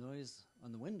heard this noise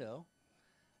on the window,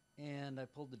 and I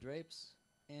pulled the drapes,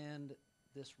 and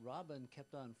this robin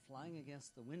kept on flying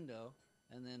against the window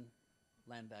and then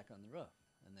land back on the roof.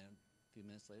 And then a few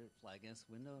minutes later, fly against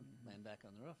the window and land back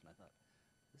on the roof. And I thought,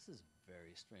 this is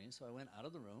very strange. So I went out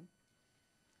of the room,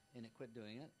 and it quit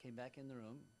doing it, came back in the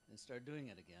room, and started doing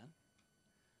it again.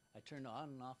 I turned on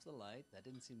and off the light. That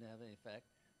didn't seem to have any effect.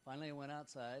 Finally, I went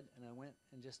outside, and I went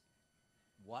and just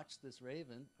watched this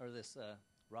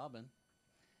robin,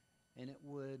 and it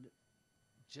would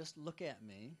just look at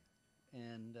me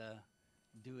and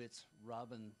do its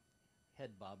robin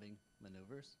head bobbing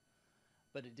maneuvers.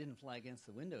 But it didn't fly against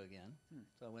the window again.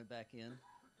 So I went back in,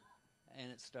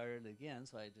 and it started again.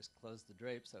 So I just closed the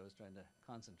drapes. I was trying to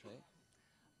concentrate.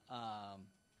 I'm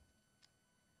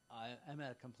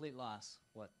at a complete loss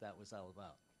what that was all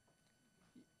about.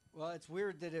 Well, it's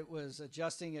weird that it was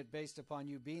adjusting it based upon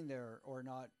you being there or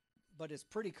not. But it's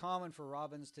pretty common for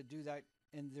robins to do that,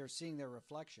 and they're seeing their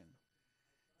reflection.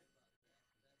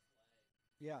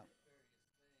 Yeah.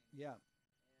 Yeah.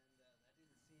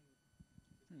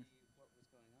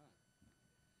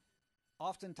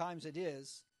 Oftentimes it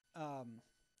is, and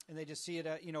they just see it,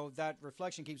 that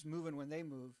reflection keeps moving when they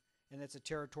move, and it's a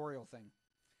territorial thing.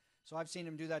 So I've seen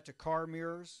them do that to car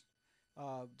mirrors.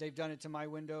 They've done it to my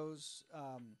windows.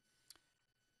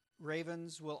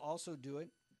 Ravens will also do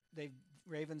it.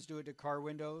 Ravens do it to car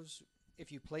windows.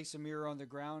 If you place a mirror on the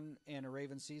ground and a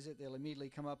raven sees it, they'll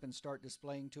immediately come up and start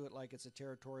displaying to it like it's a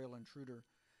territorial intruder.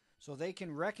 So they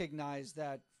can recognize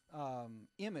that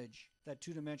image, that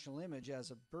two-dimensional image,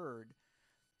 as a bird,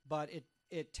 but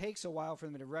it takes a while for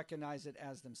them to recognize it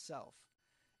as themselves.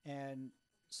 And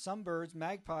some birds,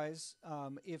 magpies,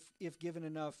 if given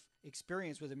enough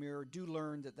experience with a mirror, do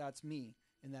learn that that's me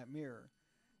in that mirror,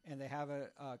 and they have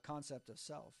a concept of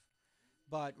self.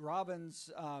 But robins,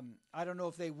 I don't know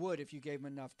if they would if you gave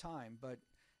them enough time, but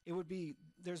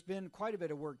there's been quite a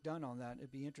bit of work done on that.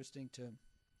 It'd be interesting to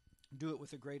do it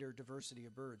with a greater diversity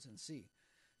of birds and see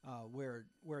where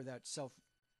that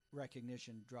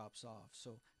self-recognition drops off.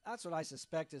 So that's what I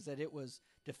suspect, is that it was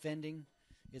defending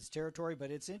its territory. But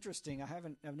it's interesting.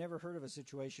 I've never heard of a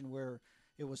situation where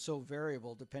it was so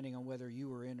variable depending on whether you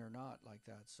were in or not like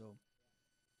that. So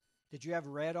did you have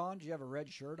red on? Did you have a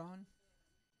red shirt on?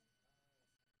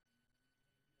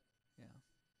 Yeah.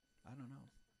 I don't know.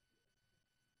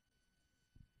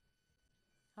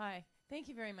 Hi. Thank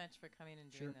you very much for coming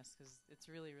and doing this, because it's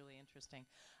really, really interesting.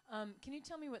 Can you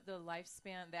tell me what the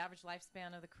average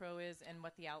lifespan of the crow is, and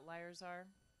what the outliers are?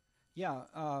 Yeah.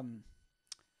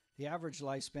 The average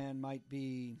lifespan might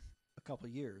be a couple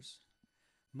of years.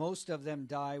 Most of them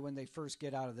die when they first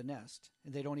get out of the nest,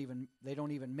 and they don't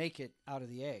even make it out of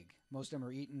the egg. Most of them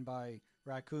are eaten by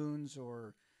raccoons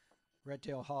or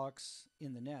red-tailed hawks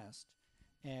in the nest.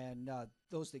 And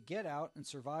those that get out and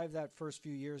survive that first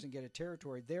few years and get a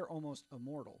territory, they're almost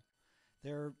immortal.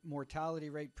 their mortality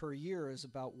rate per year is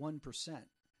about 1%.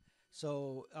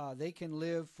 So they can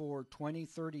live for 20,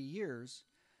 30 years,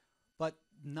 but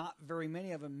not very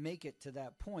many of them make it to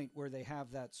that point where they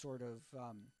have that sort of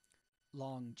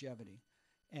longevity.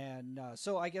 And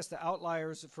so I guess the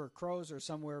outliers for crows are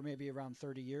somewhere maybe around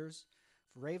 30 years.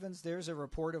 For ravens, there's a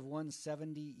report of one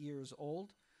 70 years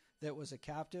old that was a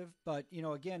captive. But,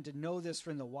 again, to know this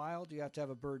from the wild, you have to have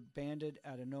a bird banded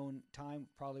at a known time,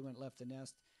 probably when it left the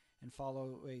nest, and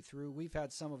follow the way through. We've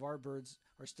had some of our birds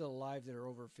are still alive that are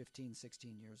over 15,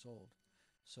 16 years old.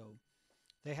 So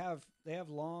they have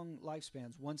long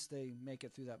lifespans once they make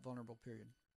it through that vulnerable period.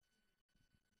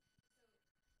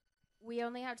 We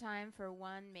only have time for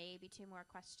one, maybe two more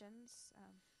questions.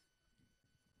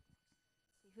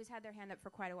 See who's had their hand up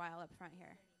for quite a while up front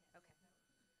here. Okay.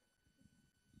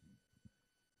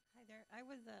 Hi there. I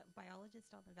was a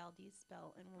biologist on the Valdez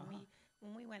Spell, and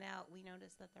when we went out, we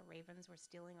noticed that the ravens were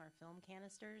stealing our film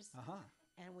canisters.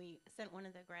 And we sent one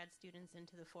of the grad students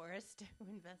into the forest to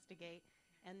investigate,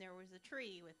 and there was a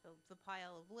tree with the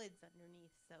pile of lids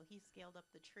underneath. So he scaled up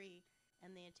the tree,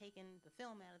 and they had taken the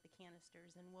film out of the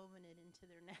canisters and woven it into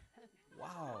their nest.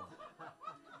 Wow.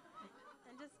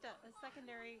 And just a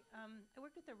secondary, I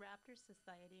worked with the Raptor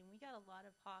Society, and we got a lot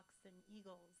of hawks and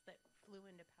eagles that flew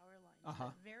into power lines,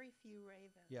 but very few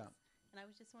ravens. Yeah. And I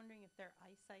was just wondering if their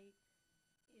eyesight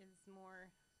is more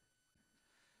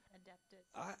adept at...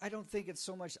 I don't think it's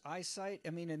so much eyesight. I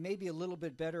mean, it may be a little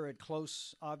bit better at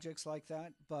close objects like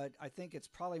that, but I think it's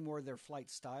probably more their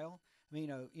flight style. I mean,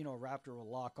 a raptor will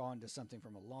lock on to something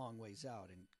from a long ways out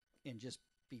and just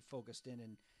be focused in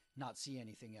and not see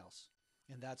anything else.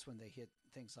 And that's when they hit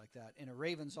things like that. And a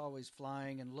raven's always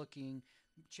flying and looking,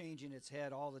 changing its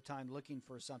head all the time, looking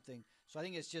for something. So I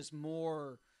think it's just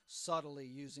more subtly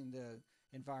using the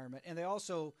environment. And they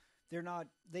also,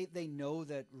 they know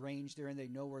that range they're in. They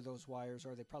know where those wires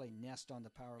are. They probably nest on the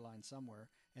power line somewhere,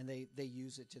 and they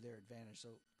use it to their advantage. So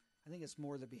I think it's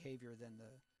more the behavior than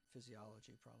the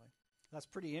physiology, probably. That's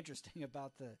pretty interesting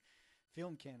about the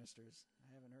film canisters.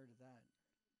 I haven't heard of that.